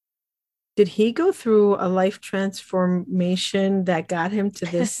 Did he go through a life transformation that got him to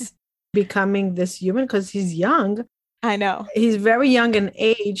this, becoming this human? Because he's young. I know. He's very young in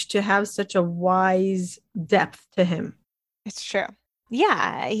age to have such a wise depth to him. It's true.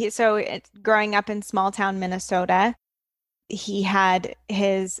 Yeah. Growing up in small town Minnesota, he had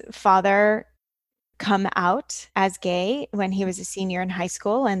his father come out as gay when he was a senior in high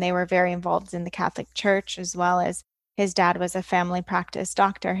school, and they were very involved in the Catholic Church, as well as his dad was a family practice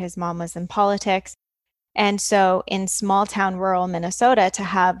doctor. His mom was in politics. And so in small town rural Minnesota, to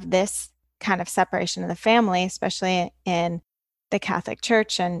have this kind of separation of the family, especially in the Catholic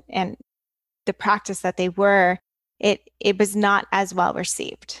Church and the practice that they were, it was not as well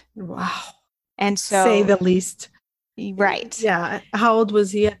received. Wow. And so, say the least. Right. Yeah. How old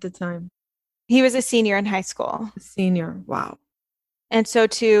was he at the time? He was a senior in high school. Senior. Wow. And so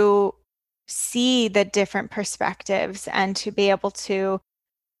to see the different perspectives and to be able to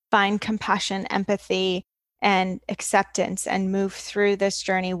find compassion, empathy, and acceptance and move through this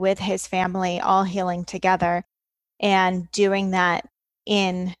journey with his family, all healing together, and doing that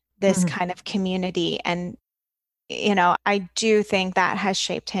in this kind of community. And I do think that has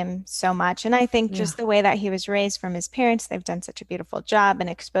shaped him so much. And I think just the way that he was raised from his parents, they've done such a beautiful job in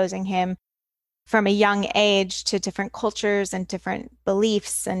exposing him from a young age to different cultures and different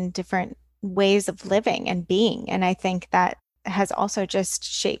beliefs and different ways of living and being. And I think that has also just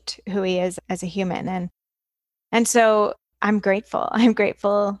shaped who he is as a human. And so I'm grateful. I'm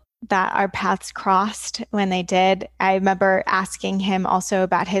grateful that our paths crossed when they did. I remember asking him also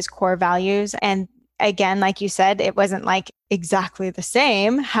about his core values, and again, like you said, it wasn't like exactly the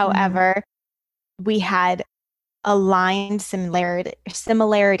same. However, we had aligned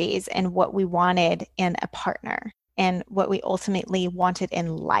similarities in what we wanted in a partner and what we ultimately wanted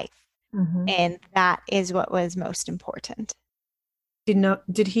in life. And that is what was most important.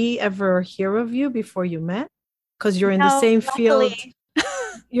 Did he ever hear of you before you met? Because you're in the same field.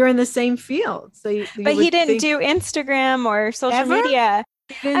 You're in the same field. So but he didn't do Instagram or social media.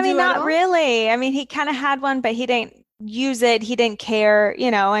 I mean, not really. I mean, he kind of had one, but he didn't use it. He didn't care,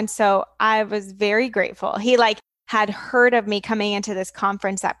 and so I was very grateful. He had heard of me coming into this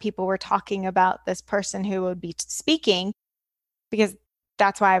conference, that people were talking about this person who would be speaking, because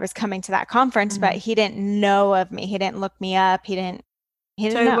that's why I was coming to that conference, but he didn't know of me. He didn't look me up. He didn't So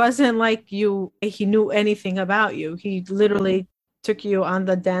know. It wasn't like he knew anything about you. He literally took you on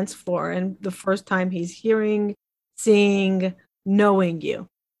the dance floor, and the first time he's hearing, seeing, knowing you.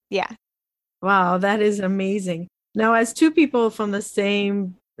 Yeah. Wow, that is amazing. Now, as two people from the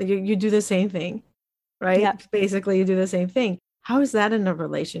same, you do the same thing. right? Yep. Basically, you do the same thing. How is that in a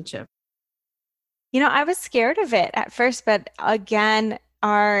relationship? I was scared of it at first, but again,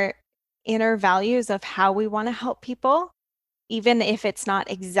 our inner values of how we want to help people, even if it's not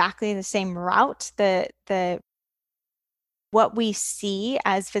exactly the same route, the what we see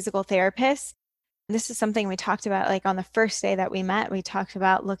as physical therapists. This is something we talked about like on the first day that we met. We talked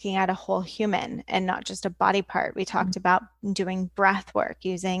about looking at a whole human and not just a body part. We talked about doing breath work,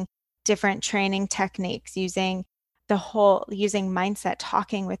 using different training techniques, using mindset,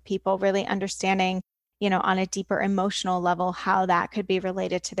 talking with people, really understanding, on a deeper emotional level, how that could be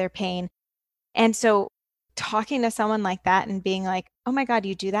related to their pain. And so talking to someone like that and being like, oh my God,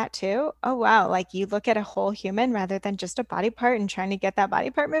 you do that too? Oh, wow. Like you look at a whole human rather than just a body part and trying to get that body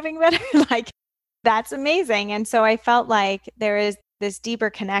part moving better. Like that's amazing. And so I felt like there is this deeper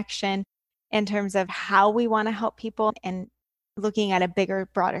connection in terms of how we want to help people and looking at a bigger,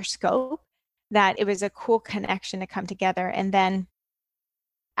 broader scope, that it was a cool connection to come together. And then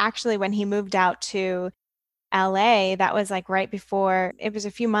actually, when he moved out to LA, that was like it was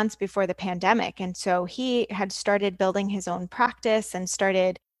a few months before the pandemic. And so he had started building his own practice and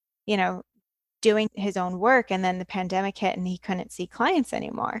started, you know, doing his own work. And then the pandemic hit and he couldn't see clients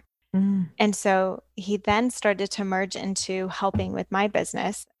anymore. And so he then started to merge into helping with my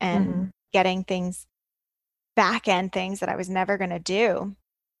business and getting back end things that I was never going to do.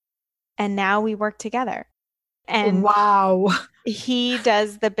 And now we work together. And wow. He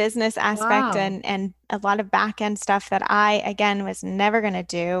does the business aspect Wow. and a lot of back end stuff that I, again, was never going to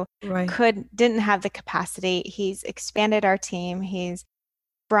do. Right. Didn't have the capacity. He's expanded our team. He's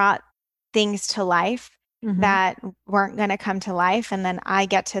brought things to life that weren't going to come to life. And then I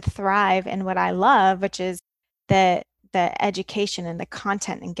get to thrive in what I love, which is the education and the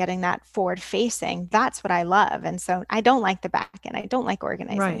content and getting that forward facing. That's what I love. And so I don't like the back end. I don't like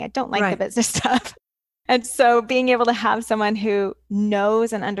organizing. Right. I don't like the business stuff. And so being able to have someone who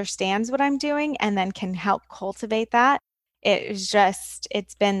knows and understands what I'm doing and then can help cultivate that,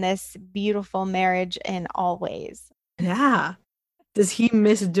 it's been this beautiful marriage in all ways. Yeah. Does he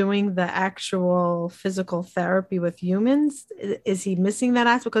miss doing the actual physical therapy with humans? Is he missing that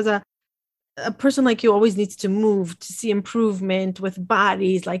aspect? Because a person like you always needs to move to see improvement with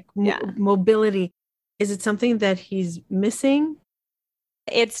bodies, like mobility. Is it something that he's missing?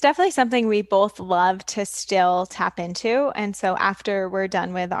 It's definitely something we both love to still tap into. And so after we're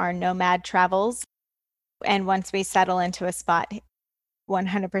done with our nomad travels, and once we settle into a spot,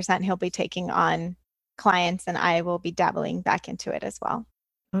 100% he'll be taking on clients and I will be dabbling back into it as well.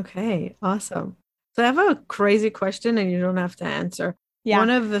 Okay, awesome. So I have a crazy question and you don't have to answer. Yeah.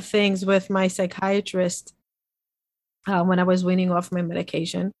 One of the things with my psychiatrist, when I was weaning off my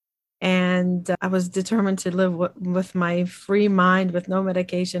medication, and I was determined to live with my free mind with no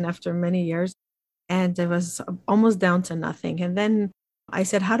medication after many years. And it was almost down to nothing. And then I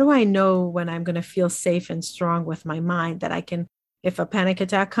said, how do I know when I'm going to feel safe and strong with my mind that I can, if a panic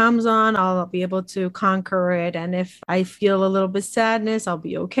attack comes on, I'll be able to conquer it. And if I feel a little bit sadness, I'll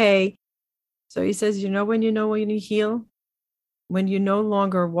be okay. So he says, when you heal, when you no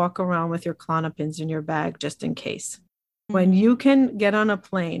longer walk around with your Klonopins in your bag just in case. When you can get on a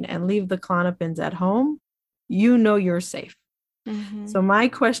plane and leave the Klonopins at home, you're safe. So my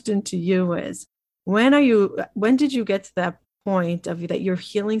question to you is, when did you get to that point of that you're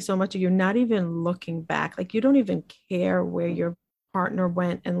healing so much you're not even looking back? Like you don't even care where your partner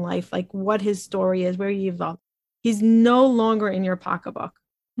went in life, like what his story is, where he evolved. He's no longer in your pocketbook.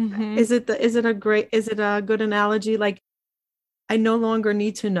 Is it a good analogy? Like I no longer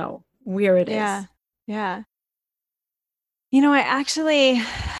need to know where it is. Yeah.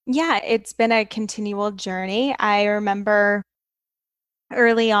 It's been a continual journey. I remember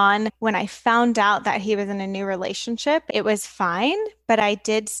early on when I found out that he was in a new relationship, it was fine, but I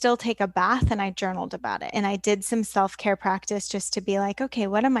did still take a bath and I journaled about it. And I did some self-care practice just to be like, okay,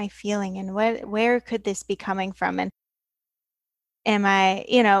 what am I feeling and where could this be coming from? And am I,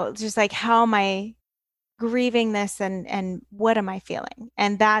 just like, how am I grieving this and what am I feeling?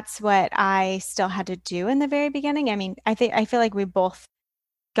 And that's what I still had to do in the very beginning. I mean, I feel like we both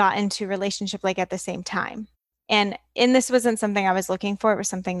got into relationship like at the same time. And this wasn't something I was looking for. It was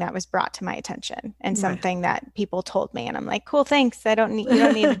something that was brought to my attention and something that people told me. And I'm like, cool, thanks. You don't need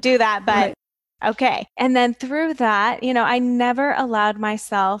to do that, but okay. And then through that, I never allowed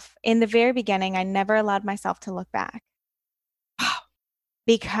myself in the very beginning, I never allowed myself to look back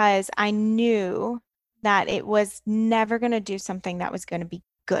because I knew that it was never going to do something that was going to be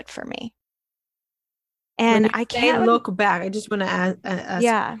good for me. And I can't look back. I just want to ask,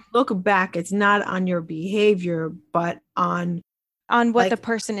 look back. It's not on your behavior, but on on what Like, the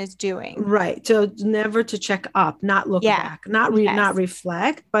person is doing. right. So never to check up, not look Yeah. back, not Yes.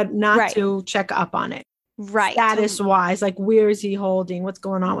 reflect, but not Right. to check up on it. Right. Status wise, like where is he holding? What's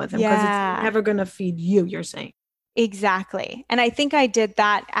going on with him? Because Yeah. it's never going to feed you, you're saying. Exactly. And I think I did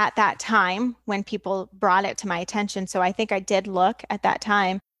that at that time when people brought it to my attention. So I think I did look at that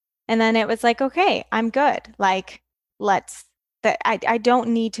time. And then it was like, okay, I'm good. Like, I don't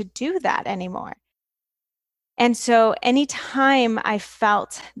need to do that anymore. And so anytime I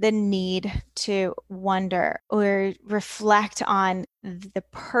felt the need to wonder or reflect on the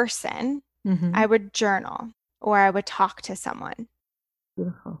person, I would journal or I would talk to someone.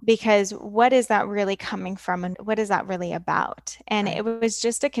 Beautiful. Because what is that really coming from and what is that really about? And Right. it was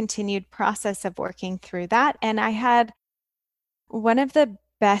just a continued process of working through that. And I had one of the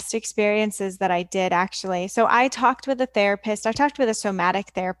best experiences that I did actually. So I talked with a therapist. I talked with a somatic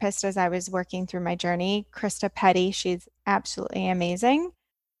therapist as I was working through my journey, Krista Petty. She's absolutely amazing.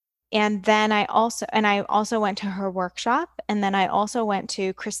 And then I also went to her workshop. And then I also went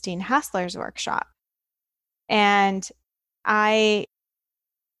to Christine Hassler's workshop. And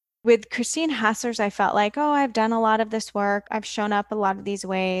with Christine Hassler's, I felt like, oh, I've done a lot of this work. I've shown up a lot of these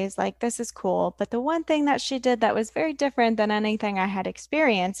ways. Like, this is cool. But the one thing that she did that was very different than anything I had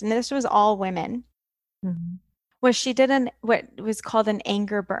experienced, and this was all women, was she did what was called an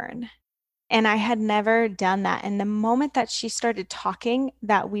anger burn. And I had never done that. And the moment that she started talking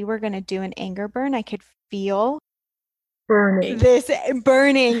that we were going to do an anger burn, I could feel this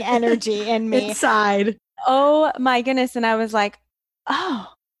burning energy in me. Inside. Oh my goodness. And I was like, oh,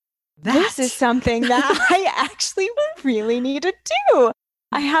 this is something that I actually really need to do.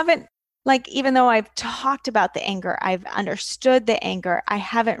 I haven't, like, even though I've talked about the anger, I've understood the anger, I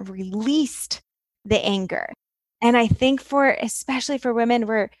haven't released the anger. And I think especially for women,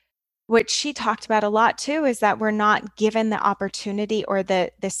 what she talked about a lot too, is that we're not given the opportunity or the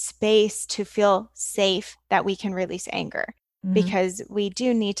space to feel safe that we can release anger, because we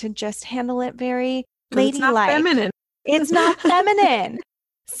do need to just handle it very ladylike. It's not feminine. It's not feminine.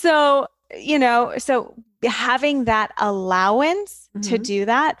 So, so having that allowance to do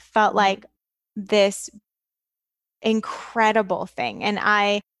that felt like this incredible thing.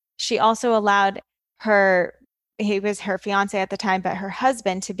 And she also allowed he was her fiance at the time, but her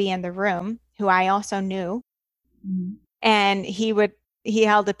husband to be in the room, who I also knew. And he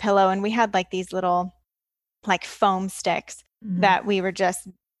held a pillow, and we had like these little like foam sticks that we were just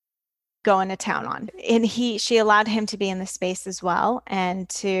going to town on. And she allowed him to be in the space as well.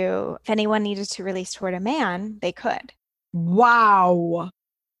 And if anyone needed to release toward a man, they could. Wow.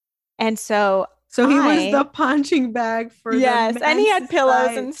 And so he was the punching bag for yes, the and he had pillows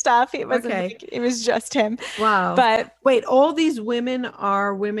side. and stuff. It wasn't it was just him. Wow. But wait, all these women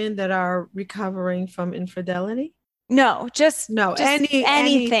are women that are recovering from infidelity? No, just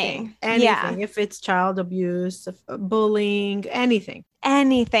anything. Yeah. If it's child abuse, bullying, anything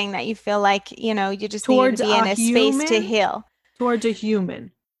that you feel like, you just towards need to be in a space to heal. Towards a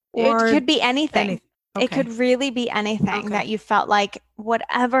human. Or it could be anything. Okay. It could really be anything that you felt like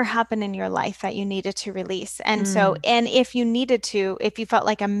whatever happened in your life that you needed to release. And so, and if you felt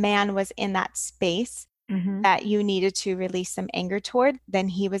like a man was in that space that you needed to release some anger toward, then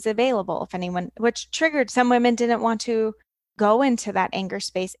he was available. Which triggered some women didn't want to go into that anger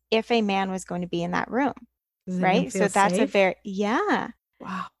space if a man was going to be in that room. Right. So that's safe?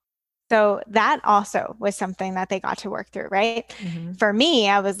 Wow. So that also was something that they got to work through, right? For me,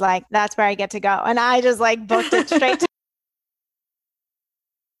 I was like, that's where I get to go. And I just like booked it straight to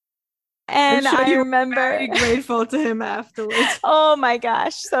and I remember very grateful to him afterwards. Oh my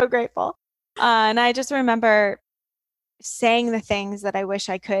gosh, so grateful. And I just remember saying the things that I wish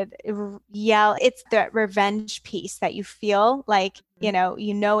I could yell. It's the revenge piece that you feel like,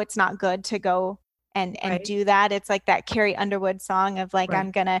 it's not good to go and do that. It's like that Carrie Underwood song of like,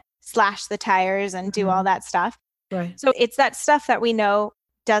 I'm going to slash the tires and do all that stuff. Right. So it's that stuff that we know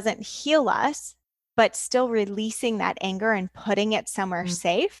doesn't heal us, but still releasing that anger and putting it somewhere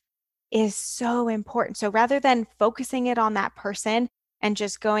safe is so important. So rather than focusing it on that person and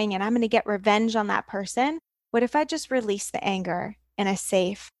just going and I'm going to get revenge on that person, what if I just release the anger in a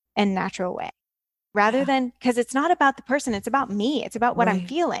safe and natural way? Rather than, because it's not about the person, it's about me. It's about what I'm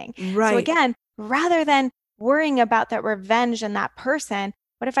feeling. Right. So again, rather than worrying about that revenge and that person,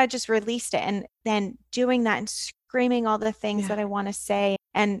 what if I just released it and then doing that and screaming all the things that I want to say?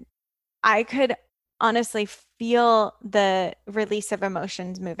 And I could honestly feel the release of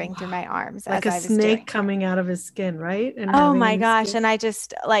emotions moving through my arms. Like as a I was snake coming out of his skin, right? And oh my gosh. And I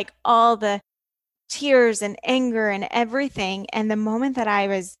just like all the tears and anger and everything. And the moment that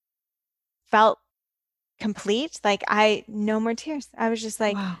felt complete. Like no more tears. I was just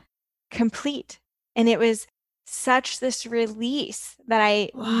like Wow. complete. And it was such this release that I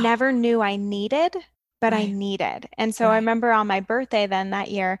Wow. never knew I needed, but I Right. needed. And so I Right. remember on my birthday then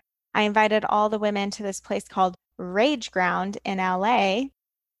that year, I invited all the women to this place called Rage Ground in LA,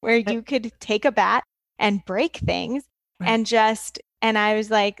 where you could take a bat and break things Right. and I was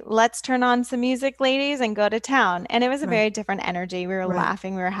like, let's turn on some music, ladies, and go to town. And it was a Right. very different energy. We were Right.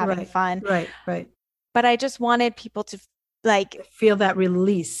 laughing, we were having Right. fun. Right. Right. But I just wanted people to like Feel that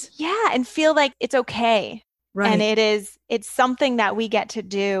release. yeah, and feel like it's okay. And Right. it's something that we get to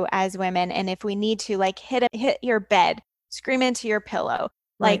do as women. And if we need to like hit your bed, scream into your pillow,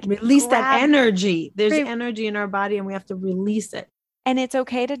 Right. like Release that grab, energy. There's Right. energy in our body and we have to release it. and it's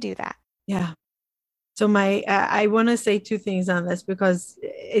okay to do that. Yeah. So I want to say two things on this because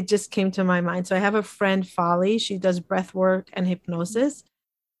it just came to my mind. So I have a friend, Folly. She does breath work and hypnosis,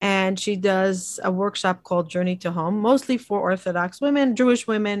 and she does a workshop called Journey to Home, mostly for Orthodox women. Jewish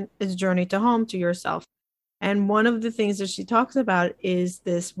women is Journey to Home, to yourself. And one of the things that she talks about is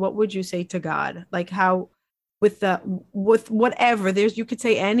this: what would you say to God? Like how with whatever, you could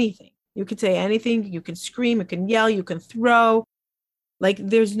say anything. You could say anything. You can scream. You can yell. You can throw. Like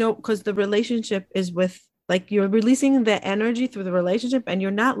there's no, because the relationship is with, like, you're releasing the energy through the relationship and you're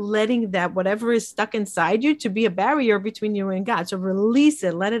not letting that whatever is stuck inside you to be a barrier between you and God. So release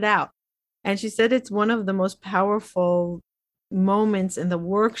it, let it out. And she said it's one of the most powerful moments in the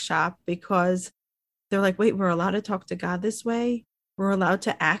workshop because they're like, wait, we're allowed to talk to God this way. We're allowed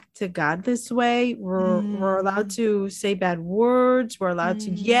to act to God this way. We're allowed to say bad words. We're allowed to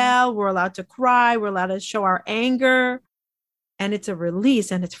yell. We're allowed to cry. We're allowed to show our anger. And it's a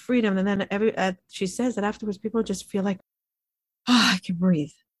release and it's freedom. And then she says that afterwards, people just feel like, I can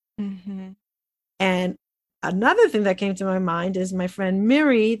breathe. Mm-hmm. And another thing that came to my mind is my friend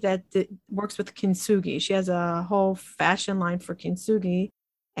Miri that works with kintsugi. She has a whole fashion line for kintsugi.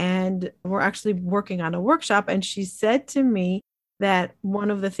 And we're actually working on a workshop. And she said to me that one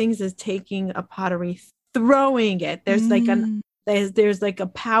of the things is taking a pottery, throwing it. There's like a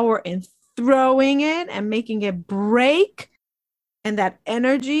power in throwing it and making it break. And that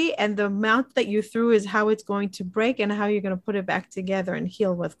energy and the amount that you threw is how it's going to break and how you're going to put it back together and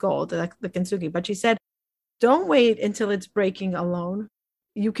heal with gold, like the kintsugi. But she said, don't wait until it's breaking alone.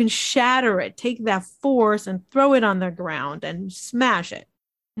 You can shatter it, take that force and throw it on the ground and smash it.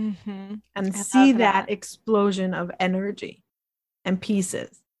 Mm-hmm. And see that explosion of energy and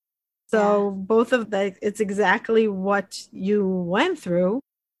pieces. So both of that, it's exactly what you went through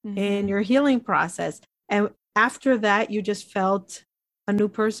in your healing process. And after that, you just felt a new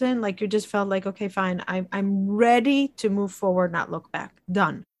person. Like you just felt like, okay, fine. I'm ready to move forward, not look back.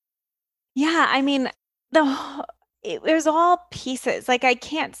 Done. Yeah. I mean, it was all pieces. Like I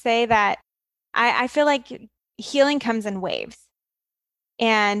can't say that I feel like healing comes in waves.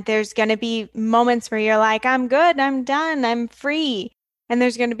 And there's going to be moments where you're like, I'm good, I'm done, I'm free. And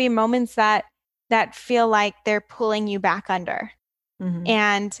there's going to be moments that feel like they're pulling you back under. Mm-hmm.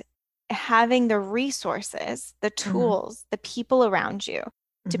 And having the resources, the tools, the people around you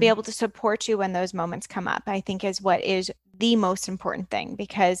to be able to support you when those moments come up, I think is what is the most important thing,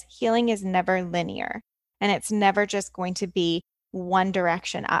 because healing is never linear and it's never just going to be one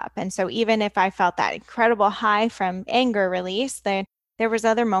direction up. And so even if I felt that incredible high from anger release, then there was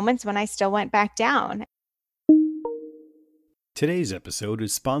other moments when I still went back down. Today's episode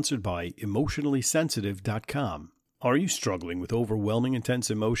is sponsored by emotionallysensitive.com. Are you struggling with overwhelming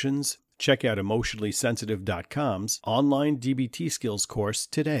intense emotions? Check out emotionallysensitive.com's online DBT skills course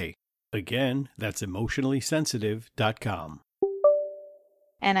today. Again, that's emotionallysensitive.com.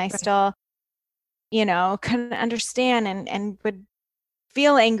 And I still, couldn't understand and would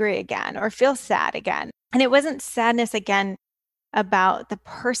feel angry again or feel sad again. And it wasn't sadness again about the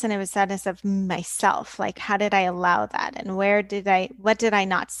person, it was sadness of myself. Like, how did I allow that? And what did I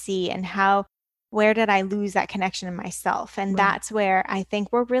not see? And where did I lose that connection in myself? And that's where I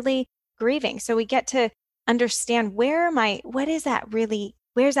think we're really grieving. So we get to understand where's that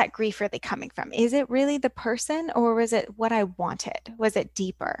grief really coming from? Is it really the person, or was it what I wanted? Was it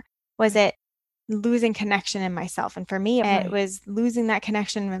deeper? Was it losing connection in myself? And for me, it was losing that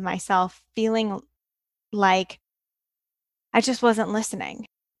connection with myself, feeling like I just wasn't listening.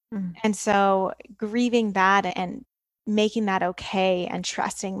 And so grieving that and making that okay and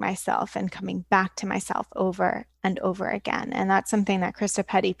trusting myself and coming back to myself over and over again. And that's something that Krista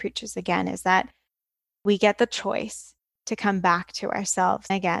Petty preaches again, is that we get the choice to come back to ourselves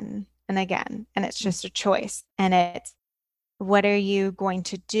again and again. And it's just a choice. And it's, what are you going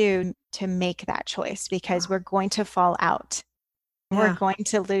to do to make that choice? Because we're going to fall out. We're going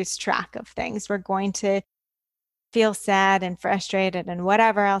to lose track of things. We're going to feel sad and frustrated and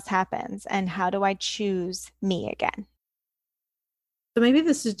whatever else happens? And how do I choose me again? So maybe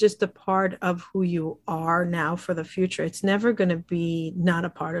this is just a part of who you are now for the future. It's never going to be not a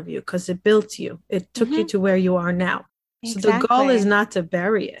part of you because it built you. It took you to where you are now. So the goal is not to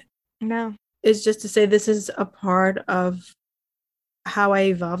bury it. No. It's just to say this is a part of how I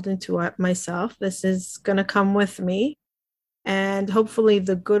evolved into myself. This is going to come with me. And hopefully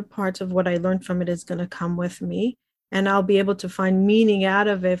the good parts of what I learned from it is going to come with me. And I'll be able to find meaning out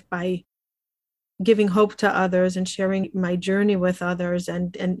of it by giving hope to others and sharing my journey with others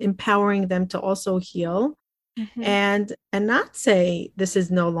and empowering them to also heal. And not say this is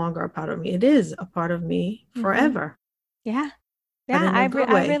no longer a part of me. It is a part of me forever. Yeah. Yeah, I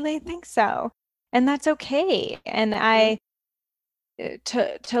really think so. And that's okay. And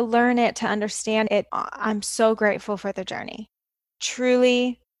to learn it, to understand it, I'm so grateful for the journey.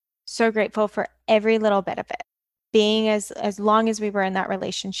 Truly so grateful for every little bit of it. Being as long as we were in that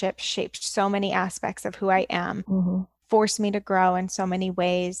relationship shaped so many aspects of who I am, forced me to grow in so many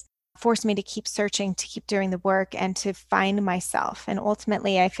ways, forced me to keep searching, to keep doing the work and to find myself. And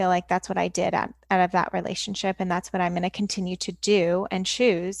ultimately, I feel like that's what I did out of that relationship. And that's what I'm going to continue to do and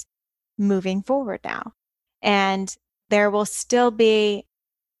choose moving forward now. And there will still be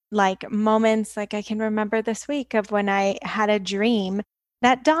like moments, like I can remember this week of when I had a dream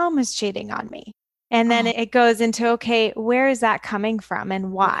that Dom was cheating on me. And then it goes into, okay, where is that coming from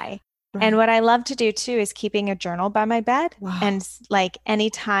and why? Right. And what I love to do too is keeping a journal by my bed. Wow. And like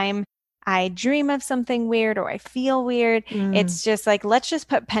anytime I dream of something weird or I feel weird, it's just like, let's just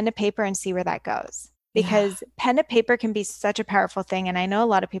put pen to paper and see where that goes. Because pen to paper can be such a powerful thing. And I know a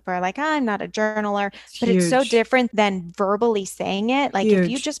lot of people are like, I'm not a journaler, but it's so different than verbally saying it. Like if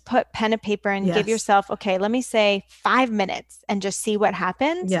you just put pen to paper and give yourself, okay, let me say 5 minutes and just see what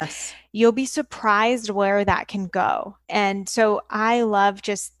happens. Yes. You'll be surprised where that can go. And so I love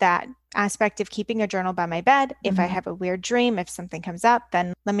just that aspect of keeping a journal by my bed. If I have a weird dream, if something comes up,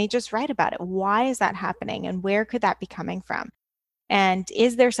 then let me just write about it. Why is that happening? And where could that be coming from? And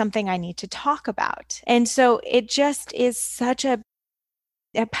is there something I need to talk about? And so it just is such a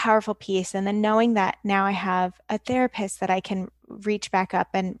powerful piece. And then knowing that now I have a therapist that I can reach back up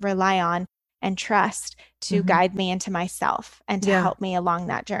and rely on and trust to guide me into myself and to help me along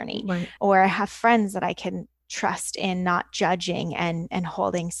that journey. Right. Or I have friends that I can trust in not judging and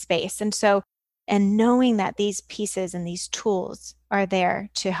holding space. And so, and knowing that these pieces and these tools are there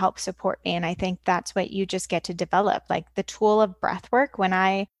to help support me. And I think that's what you just get to develop, like the tool of breath work. When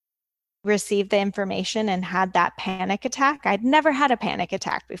I received the information and had that panic attack, I'd never had a panic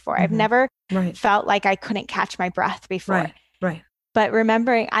attack before. I've never felt like I couldn't catch my breath before. Right. But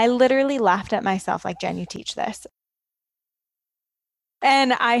remembering, I literally laughed at myself like, Jen, you teach this.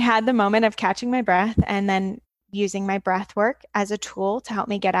 And I had the moment of catching my breath and then using my breath work as a tool to help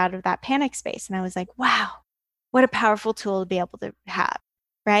me get out of that panic space. And I was like, wow, what a powerful tool to be able to have.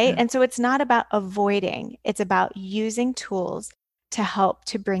 Right. Yeah. And so it's not about avoiding, it's about using tools to help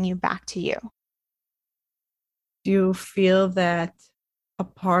to bring you back to you. Do you feel that a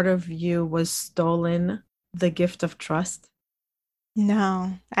part of you was stolen, the gift of trust?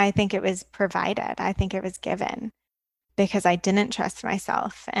 No, I think it was provided. I think it was given because I didn't trust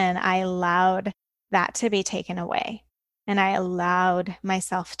myself and I allowed that to be taken away. And I allowed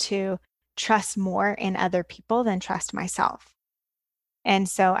myself to trust more in other people than trust myself. And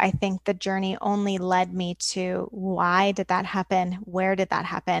so I think the journey only led me to why did that happen? Where did that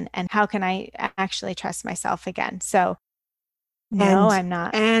happen? And how can I actually trust myself again? So no, I'm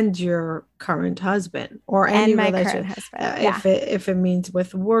not. And your current husband or any relationship. If it means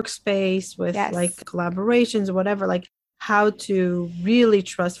with workspace, with like collaborations, whatever, like how to really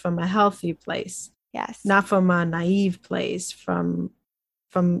trust from a healthy place. Yes. Not from a naive place, from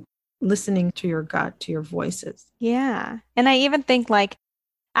listening to your gut, to your voices. Yeah. And I even think like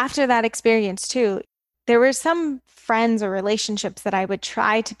after that experience too, there were some friends or relationships that I would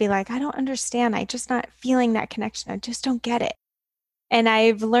try to be like, I don't understand. I'm just not feeling that connection. I just don't get it. And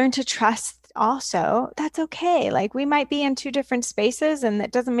I've learned to trust also. That's okay. Like we might be in two different spaces and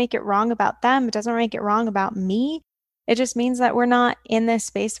that doesn't make it wrong about them. It doesn't make it wrong about me. It just means that we're not in this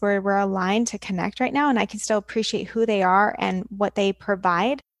space where we're aligned to connect right now. And I can still appreciate who they are and what they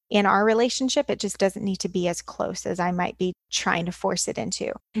provide in our relationship. It just doesn't need to be as close as I might be trying to force it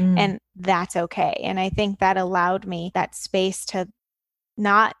into. And that's okay. And I think that allowed me that space to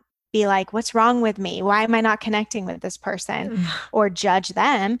not be like, what's wrong with me? Why am I not connecting with this person or judge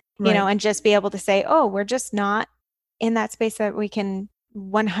them, you know, and just be able to say, oh, we're just not in that space that we can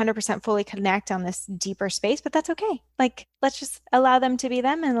 100% fully connect on this deeper space, but that's okay. Like, let's just allow them to be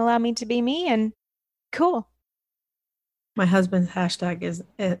them and allow me to be me and cool. My husband's hashtag is,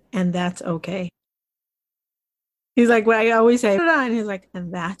 and that's okay. He's like, what I always say, and he's like,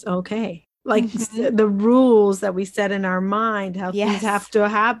 and that's okay. Like the rules that we set in our mind, how things have to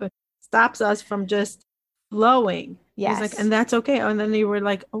happen, stops us from just flowing. Yes. He's like, and that's okay. And then you were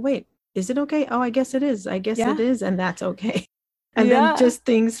like, oh, wait, is it okay? Oh, I guess it is. I guess it is. And that's okay. And then just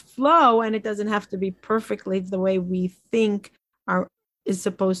things flow, and it doesn't have to be perfectly the way we think is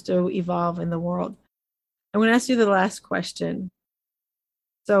supposed to evolve in the world. I'm going to ask you the last question.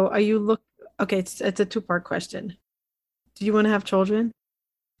 So okay, it's a two-part question. Do you want to have children?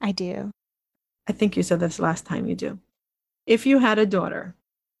 I do. I think you said this last time you do. If you had a daughter,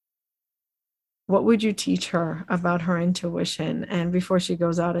 what would you teach her about her intuition and before she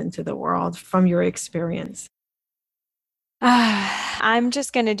goes out into the world from your experience? I'm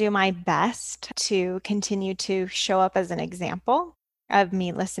just going to do my best to continue to show up as an example of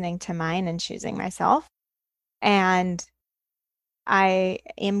me listening to mine and choosing myself. And I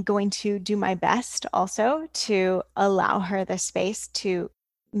am going to do my best also to allow her the space to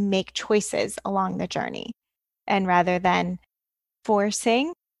make choices along the journey. And rather than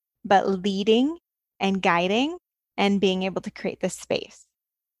forcing, but leading and guiding and being able to create this space.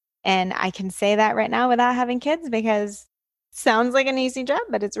 And I can say that right now without having kids because it sounds like an easy job,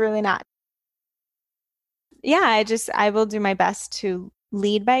 but it's really not. Yeah, I will do my best to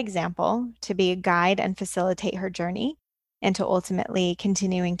lead by example, to be a guide and facilitate her journey, and to ultimately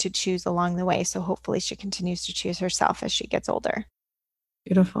continuing to choose along the way. So hopefully she continues to choose herself as she gets older.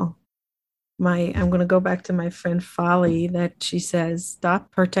 Beautiful. I'm going to go back to my friend Folly that she says,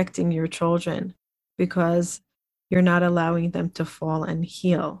 stop protecting your children because you're not allowing them to fall and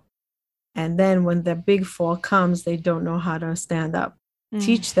heal. And then when the big fall comes, they don't know how to stand up.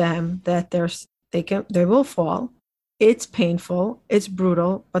 Teach them that they will fall. It's painful, it's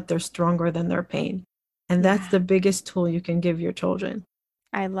brutal, but they're stronger than their pain. And that's the biggest tool you can give your children.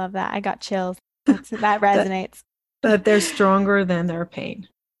 I love that. I got chills. That resonates. that they're stronger than their pain.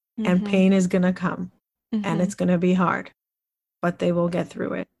 And pain is going to come and it's going to be hard, but they will get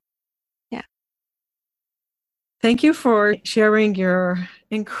through it. Yeah. Thank you for sharing your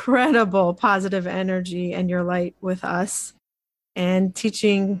incredible positive energy and your light with us and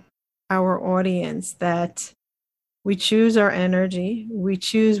teaching our audience that we choose our energy, we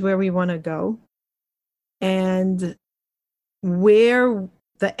choose where we want to go, and where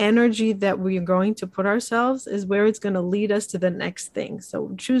the energy that we're going to put ourselves is where it's going to lead us to the next thing.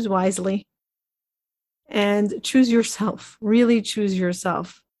 So choose wisely and choose yourself. Really choose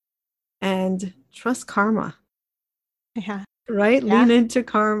yourself and trust karma. Yeah. Right? Yeah. Lean into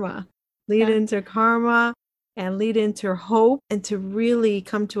karma. Lean into karma and lead into hope and to really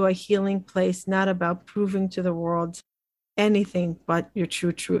come to a healing place, not about proving to the world anything but your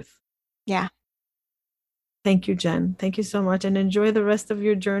true truth. Yeah. Thank you, Jen. Thank you so much. And enjoy the rest of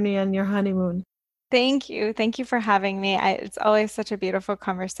your journey and your honeymoon. Thank you. Thank you for having me. It's always such a beautiful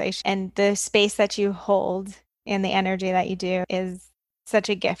conversation. And the space that you hold and the energy that you do is such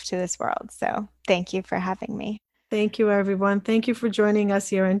a gift to this world. So thank you for having me. Thank you, everyone. Thank you for joining us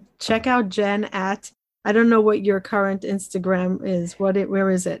here. And check out Jen at, I don't know what your current Instagram is. Where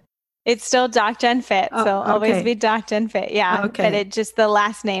is it? It's still Doc Jen Fit, so always be Doc Jen Fit. Yeah, but the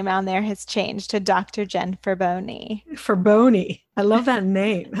last name on there has changed to Dr. Jen Ferboni. Ferboni. I love that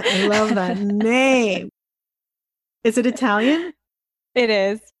name. I love that name. Is it Italian? It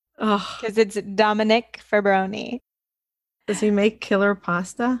is. Because it's Dominic Ferboni. Does he make killer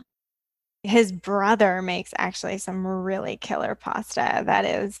pasta? His brother makes actually some really killer pasta. That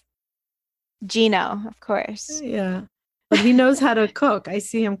is Gino, of course. Yeah. But he knows how to cook. I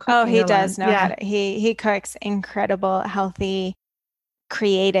see him cooking. Oh, he does know how to. He cooks incredible, healthy,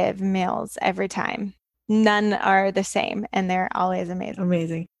 creative meals every time. None are the same, and they're always amazing.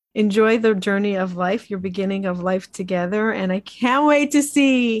 Amazing. Enjoy the journey of life, your beginning of life together, and I can't wait to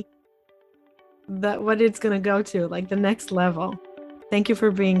see what it's going to go to, like the next level. Thank you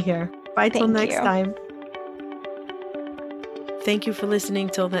for being here. Bye till next time. Thank you for listening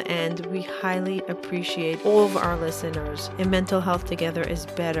till the end. We highly appreciate all of our listeners. And Mental Health Together is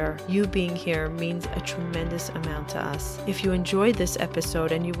better. You being here means a tremendous amount to us. If you enjoyed this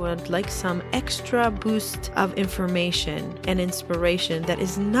episode and you would like some extra boost of information and inspiration that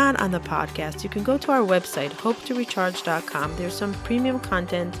is not on the podcast, you can go to our website, hopetorecharge.com. There's some premium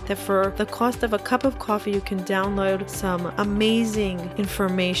content that for the cost of a cup of coffee, you can download some amazing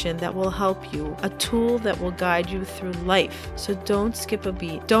information that will help you, a tool that will guide you through life so So don't skip a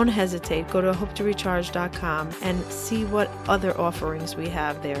beat. Don't hesitate. Go to hopetorecharge.com and see what other offerings we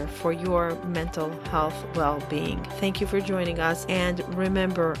have there for your mental health well-being. Thank you for joining us. And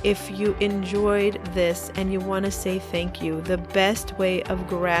remember, if you enjoyed this and you want to say thank you, the best way of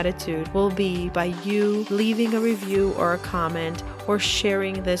gratitude will be by you leaving a review or a comment or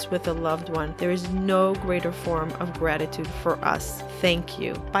sharing this with a loved one. There is no greater form of gratitude for us. Thank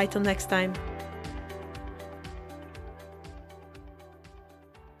you. Bye till next time.